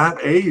 that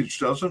age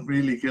doesn't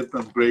really give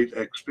them great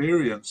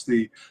experience.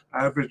 The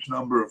average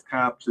number of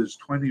caps is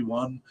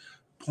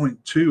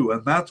 21.2,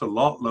 and that's a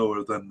lot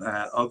lower than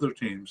other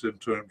teams in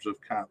terms of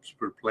caps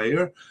per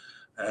player.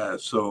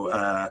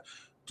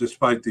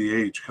 Despite the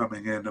age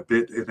coming in a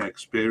bit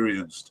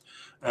inexperienced.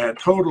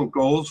 Total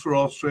goals for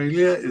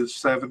Australia is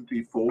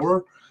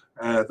 74.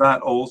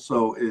 That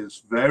also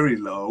is very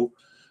low.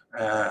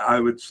 I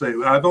would say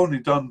I've only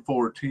done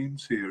 4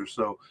 teams here,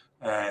 so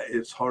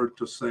it's hard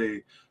to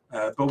say.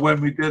 But when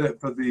we did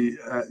it for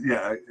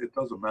it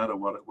doesn't matter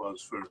what it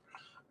was for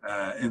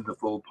in the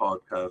full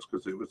podcast,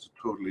 because it was a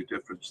totally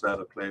different set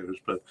of players.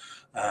 But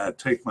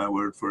take my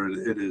word for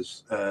it, it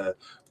is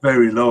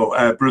very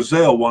low.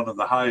 Brazil, one of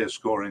the highest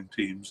scoring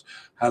teams,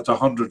 has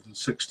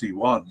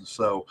 161,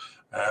 so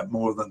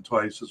more than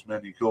twice as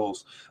many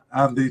goals.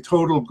 And the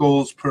total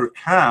goals per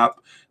cap,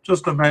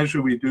 just a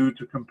measure we do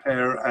to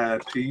compare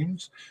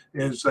teams,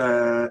 is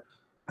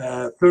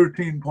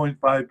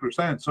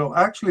 13.5%. So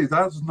actually,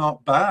 that's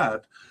not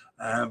bad.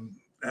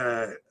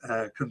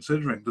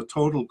 Considering the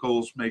total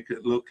goals make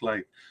it look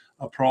like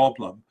a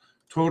problem.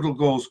 Total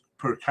goals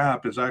per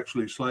cap is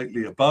actually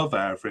slightly above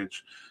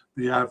average.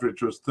 The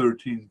average was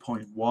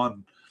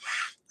 13.1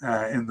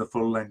 in the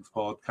full-length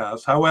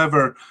podcast.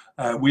 However,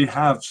 we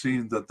have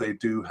seen that they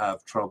do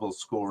have trouble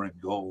scoring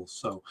goals.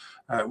 So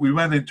we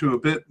went into a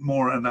bit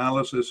more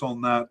analysis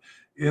on that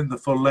in the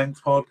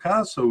full-length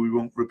podcast, so we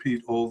won't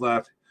repeat all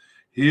that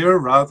here.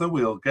 Rather,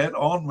 we'll get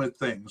on with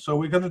things. So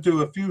we're going to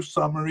do a few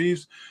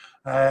summaries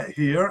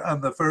here,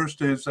 and the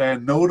first is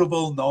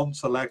notable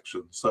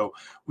non-selection. So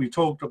we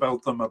talked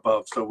about them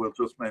above, so we'll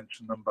just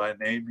mention them by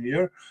name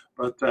here.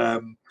 But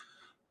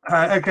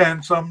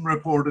again, some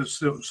reporters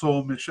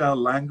saw Michel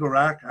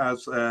Langerak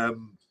as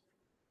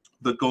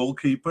the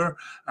goalkeeper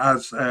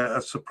as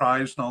a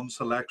surprise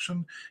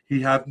non-selection.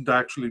 He hadn't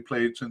actually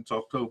played since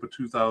October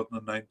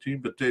 2019,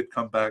 but did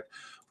come back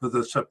for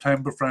the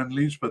September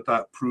friendlies, but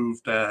that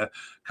proved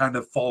kind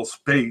of false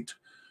bait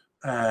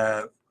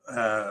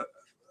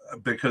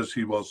because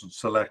he wasn't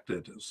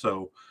selected.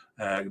 So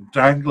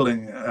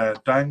dangling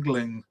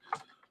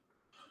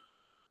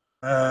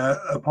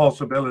a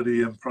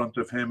possibility in front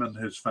of him and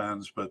his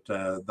fans, but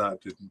that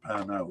didn't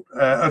pan out.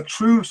 A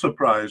true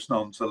surprise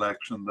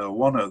non-selection, though,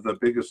 one of the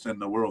biggest in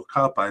the World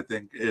Cup, I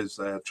think, is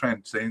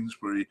Trent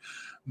Sainsbury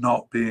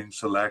not being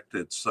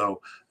selected.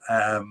 So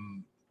as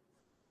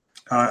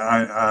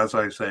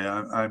I say,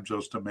 I'm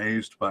just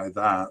amazed by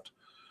that.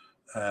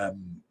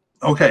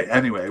 Okay,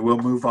 anyway, we'll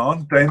move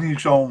on.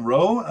 Denis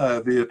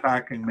Jean-Rowe, the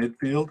attacking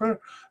midfielder,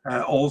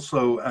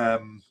 also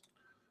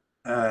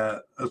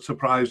a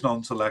surprise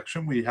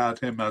non-selection. We had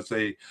him as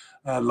a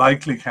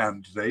likely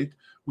candidate.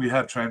 We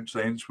had Trent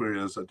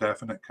Sainsbury as a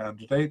definite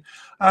candidate.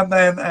 And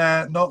then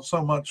not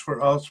so much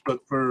for us,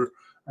 but for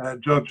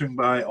judging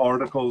by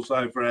articles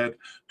I've read,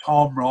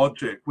 Tom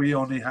Rogic. We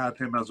only had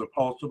him as a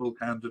possible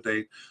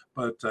candidate,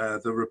 but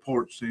the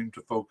reports seem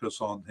to focus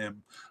on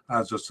him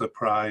as a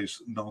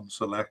surprise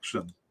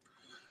non-selection.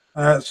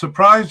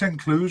 Surprise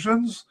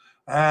inclusions.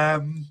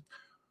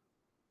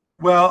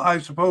 Well, I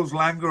suppose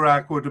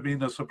Langerak would have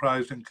been a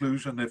surprise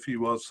inclusion if he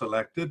was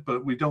selected,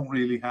 but we don't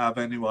really have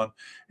anyone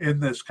in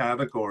this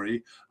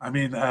category. I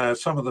mean,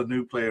 some of the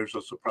new players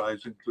are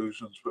surprise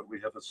inclusions, but we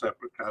have a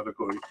separate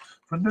category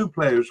for new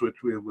players,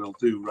 which we will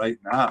do right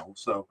now.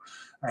 So,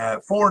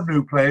 five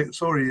new players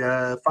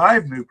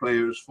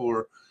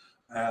for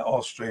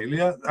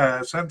Australia.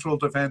 Central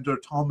defender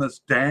Thomas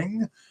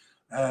Deng,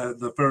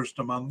 the first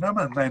among them,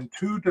 and then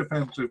two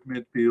defensive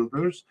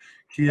midfielders,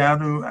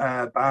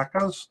 Keanu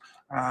Bacchus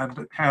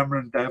and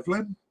Cameron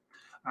Devlin,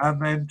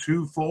 and then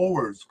two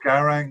forwards,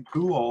 Garang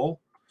Kuol,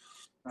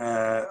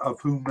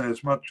 of whom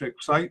there's much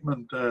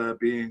excitement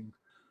being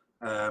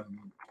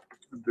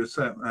there's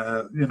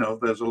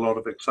a lot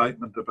of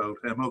excitement about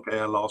him.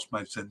 Okay, I lost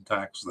my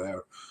syntax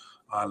there.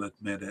 I'll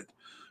admit it.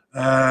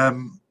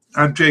 And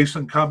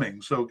Jason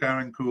Cumming. So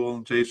Garang Kuol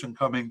and Jason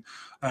Cumming,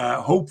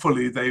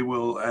 hopefully they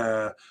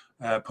will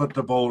put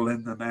the ball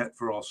in the net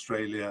for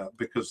Australia,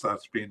 because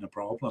that's been a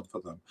problem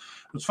for them.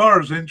 As far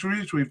as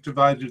injuries, we've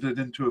divided it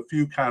into a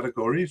few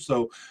categories.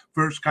 So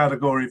first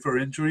category for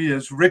injury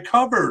is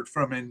recovered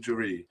from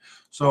injury.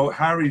 So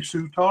Harry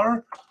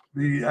Sutar,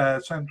 the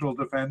central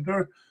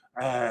defender,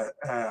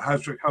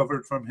 has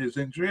recovered from his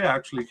injury,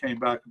 actually came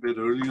back a bit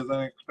earlier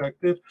than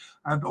expected.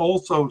 And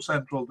also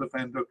central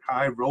defender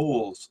Kai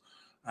Rolls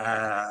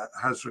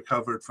has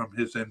recovered from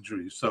his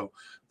injury. So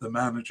the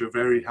manager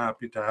very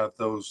happy to have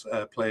those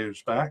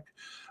players back.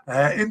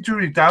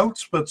 Injury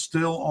doubts, but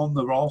still on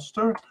the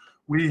roster.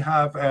 We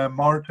have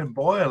Martin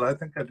Boyle. I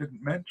think I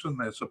didn't mention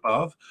this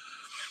above,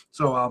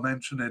 so I'll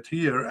mention it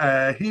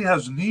here. He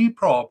has knee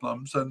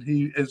problems, and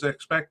he is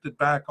expected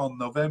back on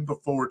November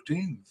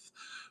 14th.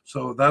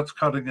 So that's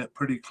cutting it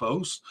pretty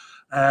close.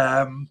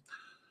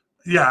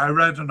 Yeah, I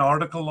read an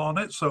article on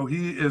it. So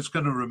he is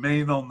going to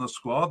remain on the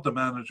squad. The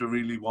manager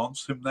really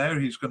wants him there.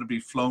 He's going to be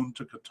flown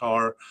to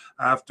Qatar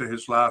after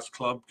his last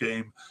club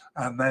game,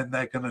 and then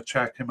they're going to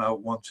check him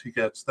out once he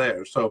gets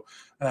there. So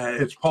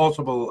it's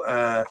possible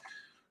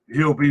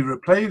he'll be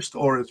replaced,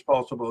 or it's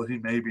possible he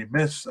maybe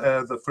miss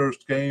the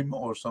first game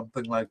or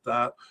something like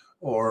that.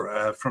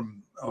 Or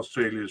from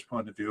Australia's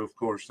point of view, of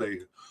course,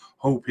 they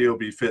hope he'll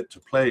be fit to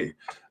play.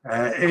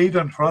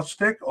 Aidan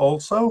Hrustic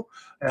also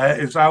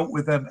is out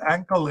with an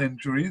ankle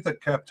injury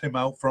that kept him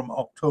out from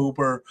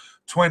October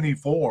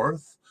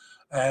 24th.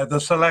 The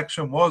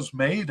selection was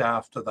made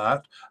after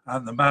that,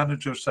 and the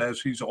manager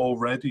says he's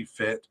already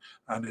fit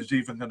and is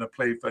even going to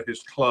play for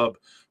his club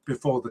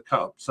before the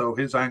Cup. So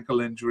his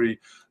ankle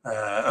injury,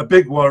 a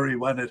big worry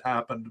when it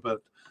happened,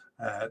 but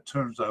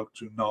turns out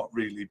to not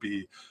really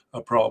be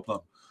a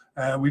problem.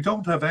 We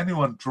don't have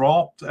anyone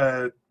dropped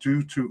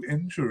due to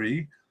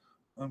injury.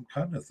 I'm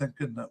kind of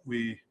thinking that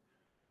we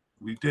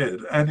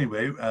did.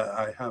 Anyway,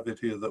 I have it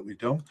here that we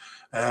don't.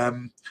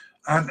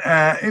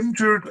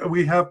 Injured,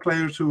 we have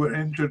players who were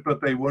injured,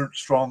 but they weren't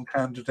strong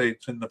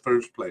candidates in the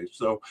first place.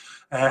 So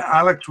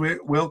Alex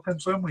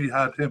Wilkinson, we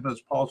had him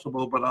as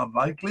possible, but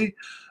unlikely.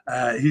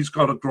 He's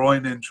got a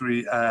groin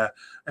injury,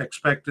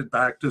 expected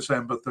back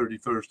December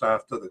 31st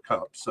after the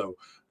Cup. So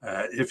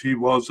if he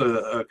was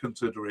a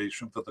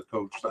consideration for the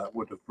coach, that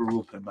would have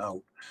ruled him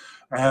out.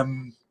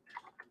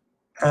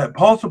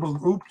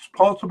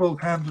 Possible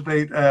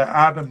candidate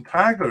Adam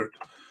Taggart.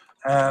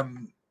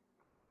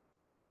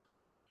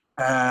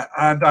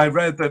 And I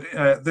read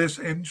that this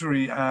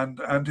injury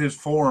and his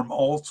form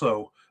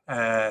also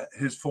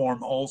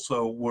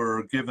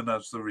were given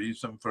as the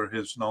reason for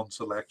his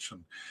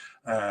non-selection.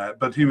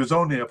 But he was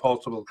only a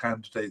possible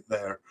candidate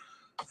there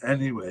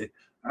anyway.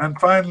 And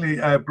finally,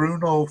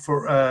 Bruno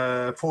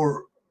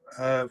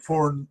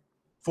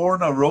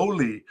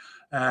Fornaroli.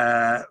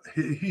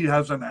 He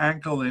has an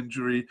ankle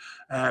injury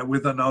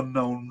with an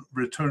unknown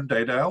return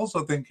date. I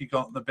also think he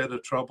got in a bit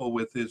of trouble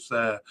with his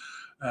club.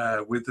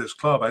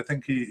 I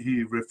think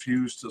he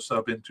refused to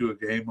sub into a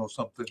game or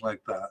something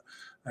like that.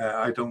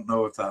 I don't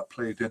know if that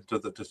played into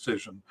the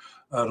decision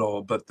at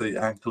all, but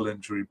the ankle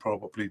injury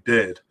probably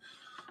did.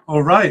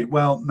 All right.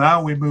 Well,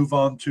 now we move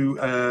on to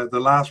the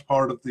last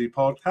part of the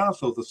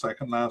podcast, or the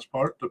second last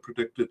part, the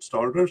predicted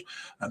starters.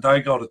 And I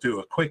got to do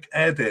a quick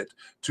edit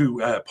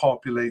to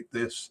populate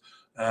this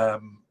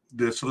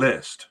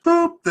list.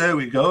 Boop, there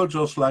we go,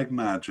 just like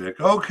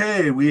magic.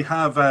 Okay, we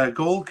have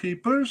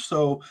goalkeepers.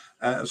 So,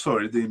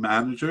 the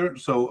manager.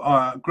 So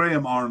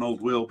Graham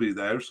Arnold will be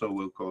there. So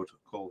we'll call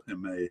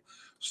him a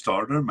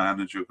starter,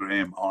 manager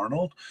Graham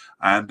Arnold.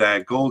 And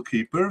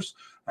goalkeepers.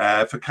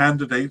 For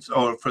candidates,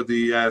 or for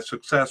the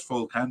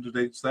successful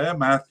candidates there,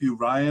 Matthew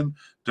Ryan,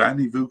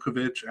 Danny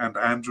Vukovic, and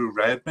Andrew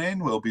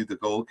Redmayne will be the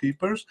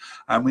goalkeepers.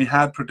 And we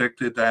had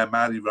predicted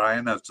Matty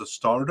Ryan as the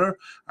starter,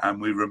 and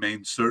we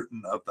remain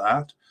certain of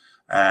that.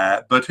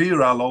 But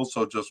here I'll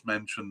also just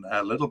mention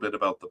a little bit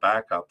about the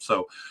backup.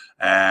 So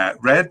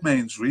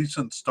Redmayne's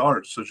recent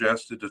start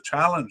suggested a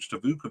challenge to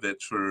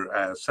Vukovic for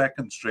a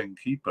second string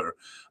keeper,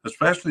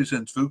 especially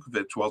since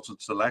Vukovic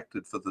wasn't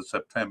selected for the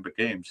September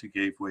games. He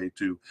gave way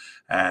to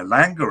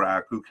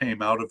Langerak, who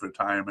came out of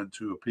retirement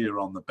to appear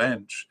on the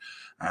bench.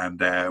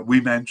 And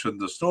we mentioned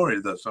the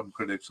story that some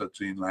critics had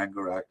seen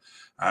Langerak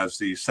as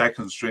the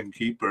second string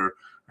keeper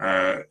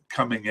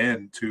coming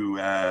in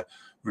to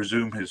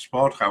resume his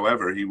spot.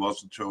 However, he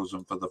wasn't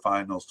chosen for the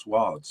final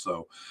squad.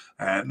 So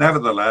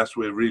nevertheless,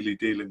 we're really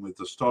dealing with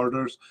the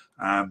starters,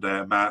 and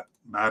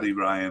Matty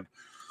Ryan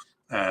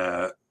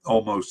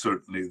almost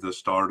certainly the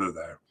starter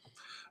there.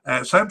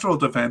 Central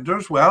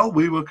defenders, well,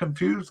 we were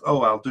confused.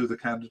 Oh, I'll do the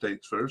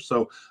candidates first.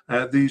 So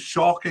the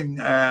shocking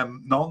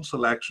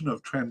non-selection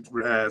of Trent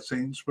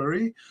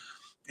Sainsbury,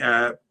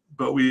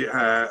 but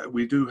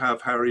we do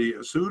have Harry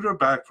Suter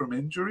back from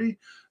injury,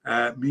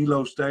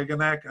 Milos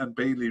Degenek and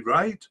Bailey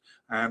Wright,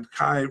 and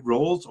Kai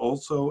Rolls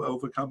also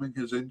overcoming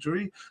his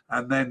injury,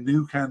 and then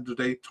new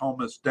candidate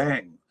Thomas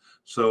Deng.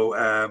 So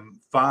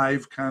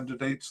 5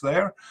 candidates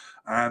there.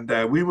 And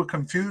we were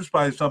confused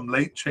by some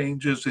late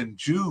changes in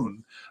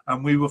June,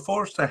 and we were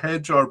forced to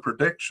hedge our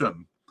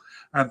prediction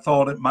and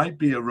thought it might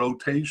be a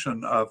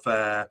rotation of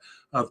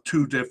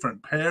 2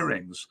 different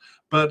pairings.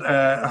 But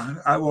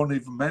I won't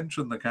even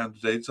mention the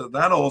candidates. So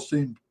that all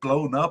seems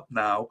blown up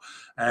now.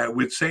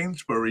 With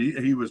Sainsbury,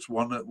 he was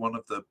one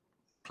of the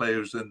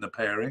players in the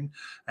pairing,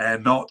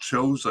 not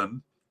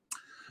chosen.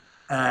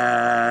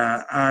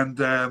 And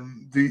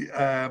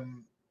the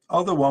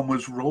other one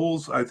was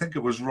Rolls. I think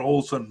it was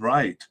Rolls and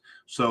Wright.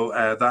 So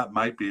that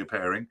might be a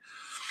pairing.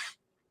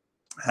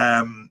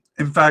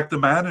 In fact, the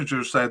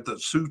manager said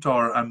that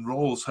Suter and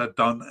Rolls had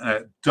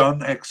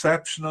done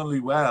exceptionally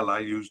well. I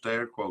used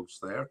air quotes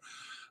there.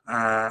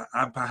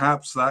 And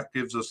perhaps that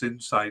gives us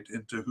insight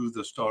into who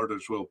the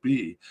starters will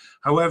be.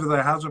 However,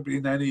 there hasn't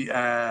been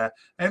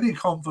any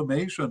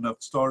confirmation of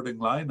starting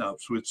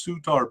lineups. With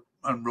Suter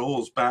and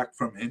Rolls back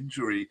from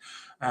injury,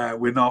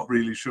 we're not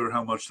really sure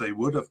how much they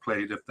would have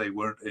played if they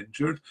weren't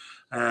injured.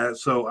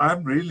 So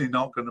I'm really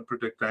not going to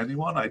predict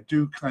anyone. I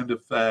do kind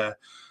of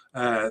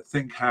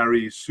think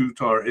Harry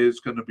Suter is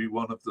going to be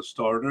one of the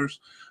starters,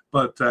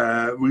 but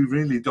we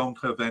really don't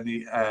have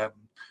any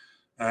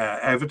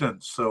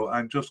evidence. So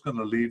I'm just going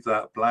to leave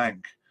that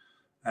blank.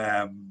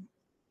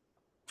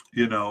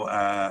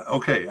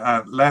 Okay,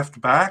 left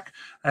back,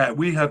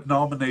 we had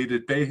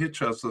nominated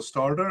Behic as the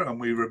starter, and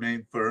we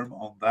remain firm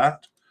on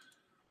that.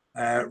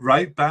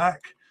 Right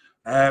back,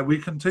 we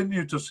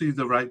continue to see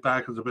the right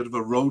back as a bit of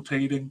a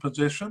rotating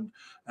position.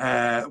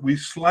 We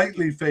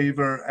slightly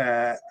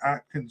favor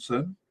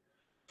Atkinson.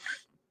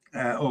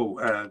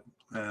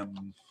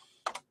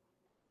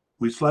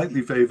 We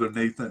slightly favor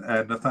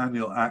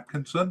Nathaniel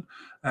Atkinson,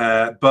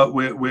 but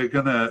we're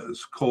going to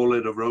call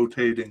it a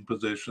rotating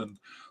position,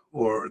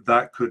 or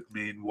that could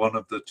mean one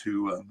of the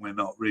 2, and we're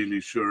not really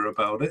sure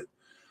about it.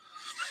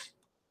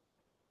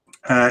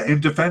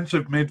 In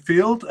defensive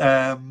midfield,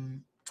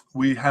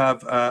 we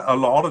have a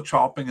lot of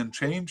chopping and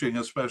changing,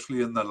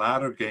 especially in the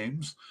latter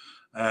games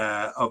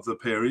of the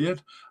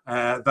period.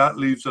 That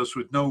leaves us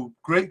with no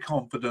great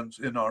confidence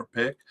in our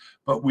pick,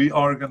 but we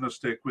are going to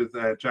stick with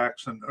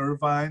Jackson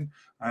Irvine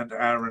and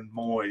Aaron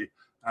Moy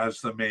as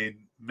the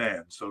main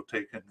men. So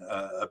taking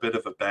a bit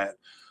of a bet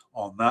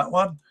on that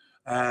one.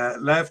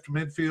 Left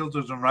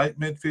midfielders and right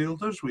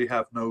midfielders, we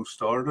have no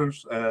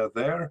starters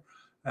there.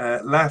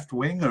 Left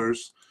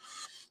wingers,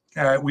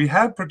 we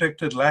had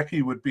predicted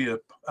Leckie would be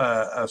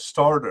a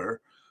starter,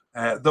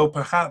 though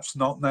perhaps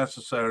not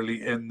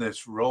necessarily in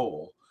this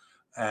role.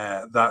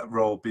 That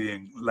role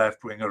being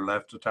left winger,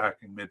 left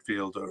attacking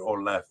midfielder,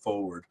 or left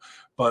forward,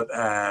 but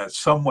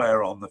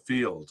somewhere on the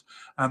field.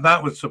 And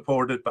that was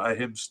supported by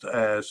him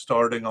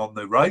starting on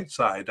the right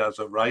side as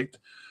a right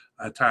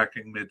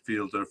attacking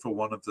midfielder for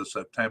one of the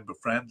September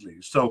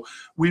friendlies. So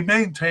we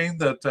maintain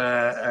that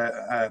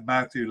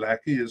Matthew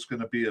Leckie is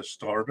going to be a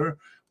starter.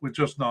 We're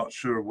just not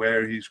sure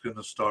where he's going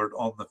to start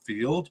on the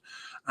field.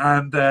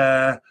 And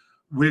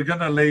we're going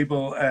to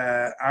label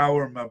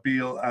our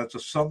Mobile as a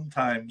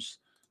sometimes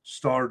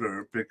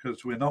starter,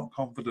 because we're not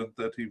confident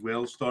that he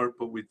will start,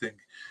 but we think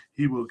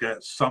he will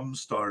get some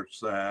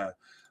starts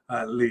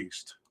at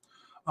least.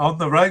 On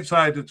the right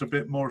side, it's a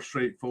bit more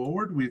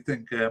straightforward. We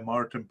think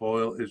Martin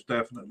Boyle is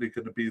definitely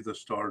going to be the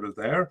starter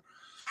there.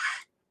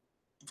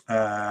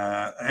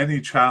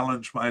 Any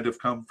challenge might have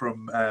come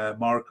from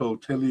Marco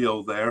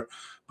Tilio there,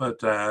 but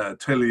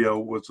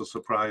Tilio was a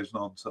surprise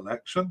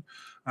non-selection.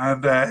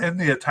 And in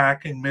the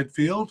attacking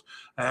midfield,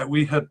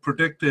 we had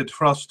predicted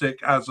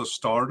Frostic as a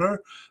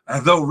starter,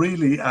 though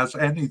really as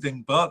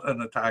anything but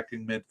an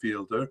attacking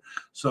midfielder.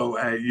 So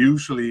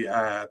usually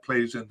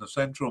plays in the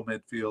central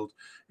midfield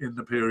in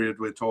the period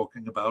we're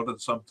talking about,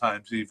 and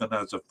sometimes even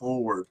as a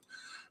forward.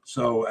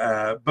 So,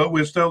 but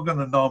we're still going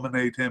to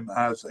nominate him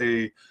as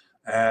a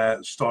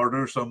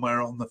starter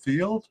somewhere on the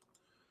field.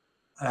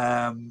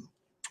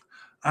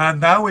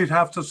 And now we'd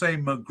have to say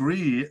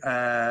McGree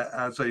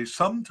as a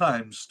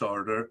sometimes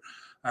starter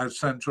as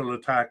central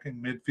attacking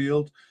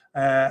midfield.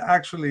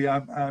 Actually,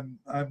 I'm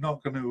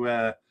not going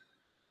to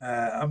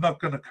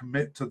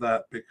commit to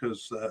that,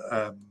 because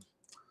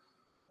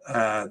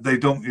they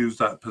don't use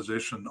that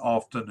position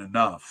often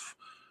enough.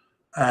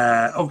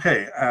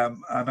 Okay,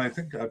 and I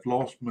think I've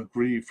lost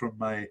McGree from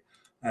my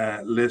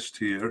list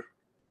here.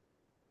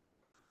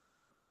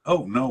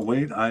 Oh, no,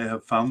 wait, I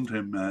have found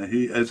him.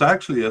 He is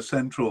actually a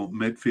central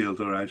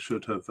midfielder. I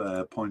should have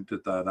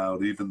pointed that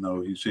out, even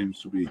though he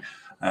seems to be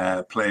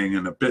playing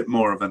in a bit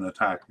more of an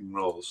attacking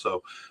role.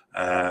 So,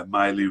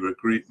 Miley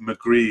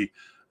McGree,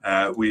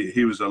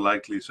 he was a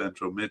likely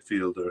central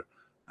midfielder,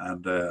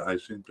 and I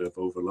seem to have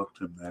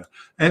overlooked him there.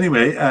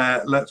 Anyway,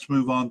 let's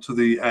move on to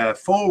the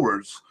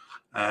forwards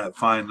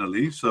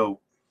finally. So,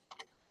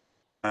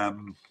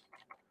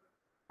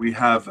 we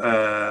have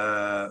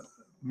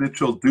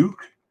Mitchell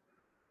Duke.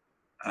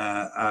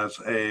 Let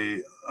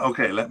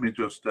me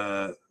just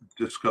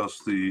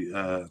discuss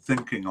the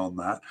thinking on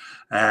that.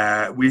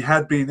 We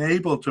had been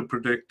able to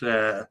predict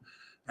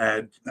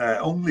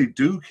only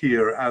Duke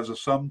here as a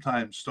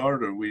sometime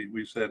starter.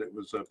 We said it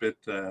was a bit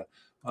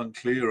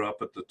unclear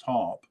up at the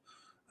top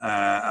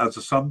as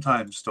a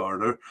sometime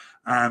starter,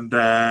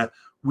 and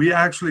we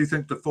actually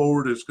think the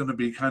forward is going to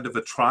be kind of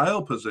a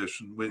trial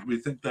position. We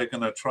think they're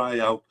going to try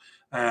out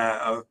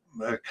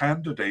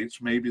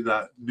candidates, maybe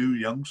that new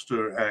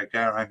youngster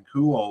Garang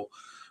Kuol,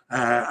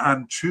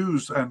 and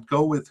choose and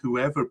go with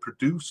whoever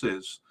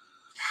produces.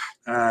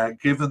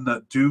 Given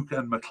that Duke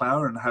and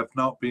McLaren have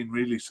not been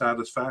really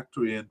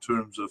satisfactory in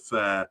terms of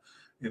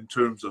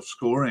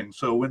scoring,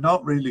 so we're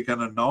not really going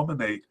to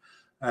nominate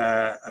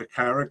a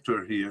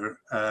character here.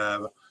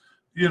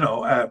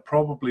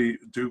 Probably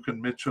Duke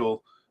and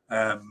Mitchell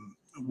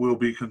will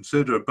be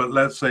considered, but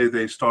let's say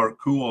they start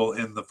Kuol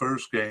in the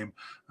first game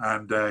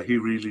and he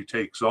really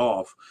takes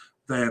off,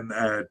 then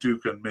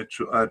Duke and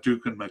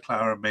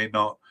McLaren may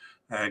not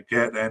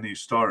get any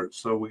starts.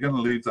 So we're going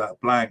to leave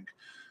that blank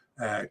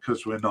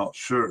because we're not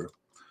sure.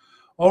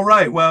 All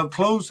right, well,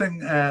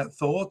 closing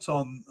thoughts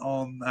on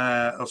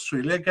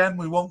Australia. Again,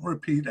 we won't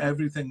repeat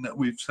everything that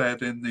we've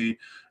said in the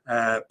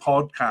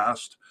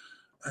podcast,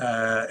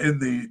 in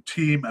the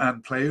team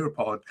and player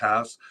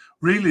podcast.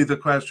 Really, the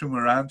question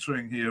we're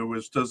answering here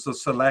was, does the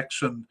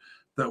selection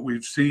that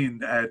we've seen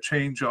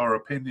change our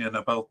opinion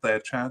about their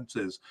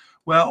chances?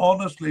 Well,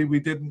 honestly, we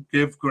didn't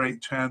give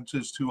great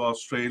chances to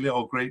Australia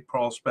or great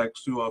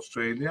prospects to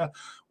Australia.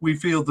 We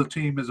feel the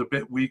team is a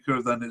bit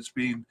weaker than it's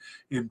been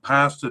in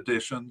past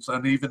editions,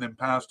 and even in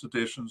past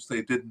editions,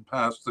 they didn't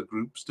pass the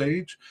group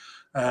stage.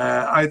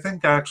 I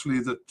think actually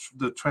that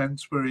the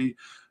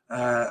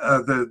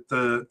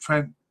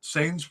Trent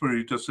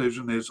Sainsbury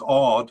decision is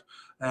odd,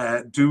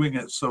 doing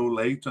it so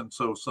late and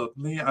so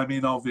suddenly. I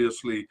mean,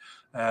 obviously,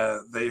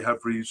 they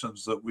have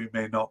reasons that we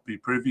may not be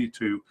privy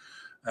to.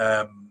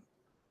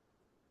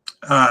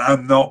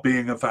 I'm not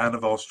being a fan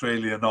of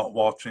Australia, not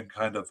watching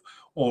kind of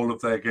all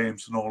of their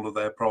games and all of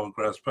their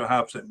progress.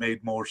 Perhaps it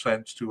made more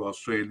sense to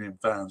Australian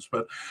fans,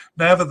 but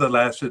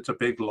nevertheless, it's a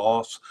big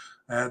loss.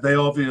 They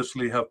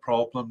obviously have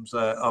problems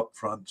up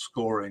front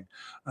scoring.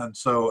 And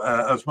so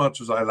as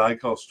much as I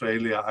like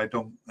Australia, I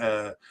don't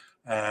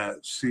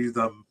see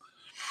them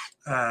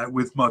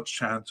with much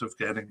chance of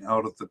getting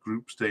out of the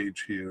group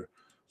stage here.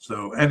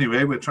 So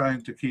anyway, we're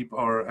trying to keep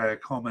our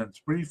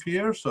comments brief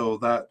here. So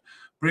that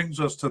brings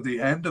us to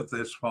the end of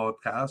this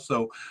podcast.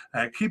 So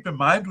keep in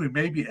mind, we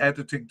may be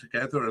editing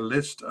together a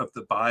list of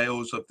the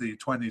bios of the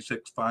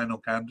 26 final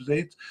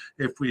candidates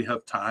if we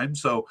have time.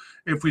 So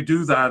if we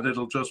do that,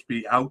 it'll just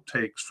be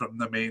outtakes from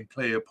the main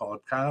player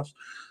podcast.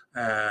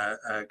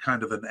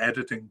 Kind of an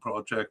editing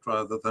project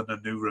rather than a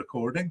new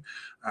recording,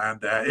 and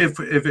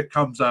if it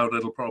comes out,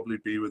 it'll probably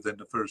be within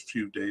the first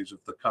few days of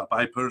the Cup.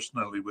 I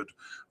personally would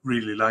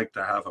really like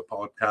to have a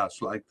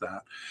podcast like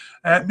that.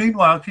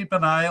 Meanwhile, keep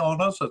an eye on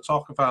us at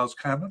Soccer Files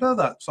Canada.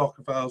 That's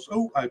Soccer Files.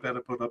 Oh, I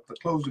better put up the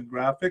closing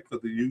graphic for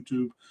the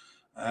YouTube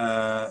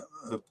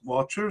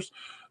watchers.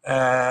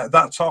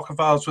 That's Soccer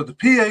Files with a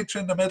PH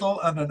in the middle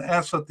and an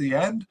S at the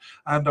end,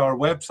 and our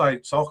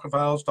website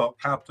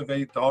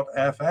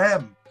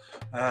soccerfiles.captivate.fm.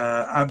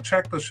 And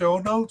check the show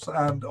notes,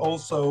 and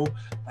also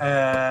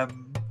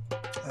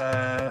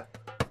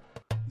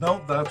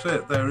no, that's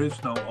it. There is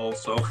no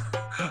also.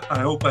 I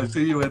hope I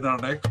see you in our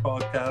next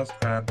podcast,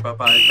 and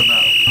bye-bye for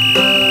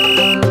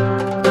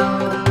now.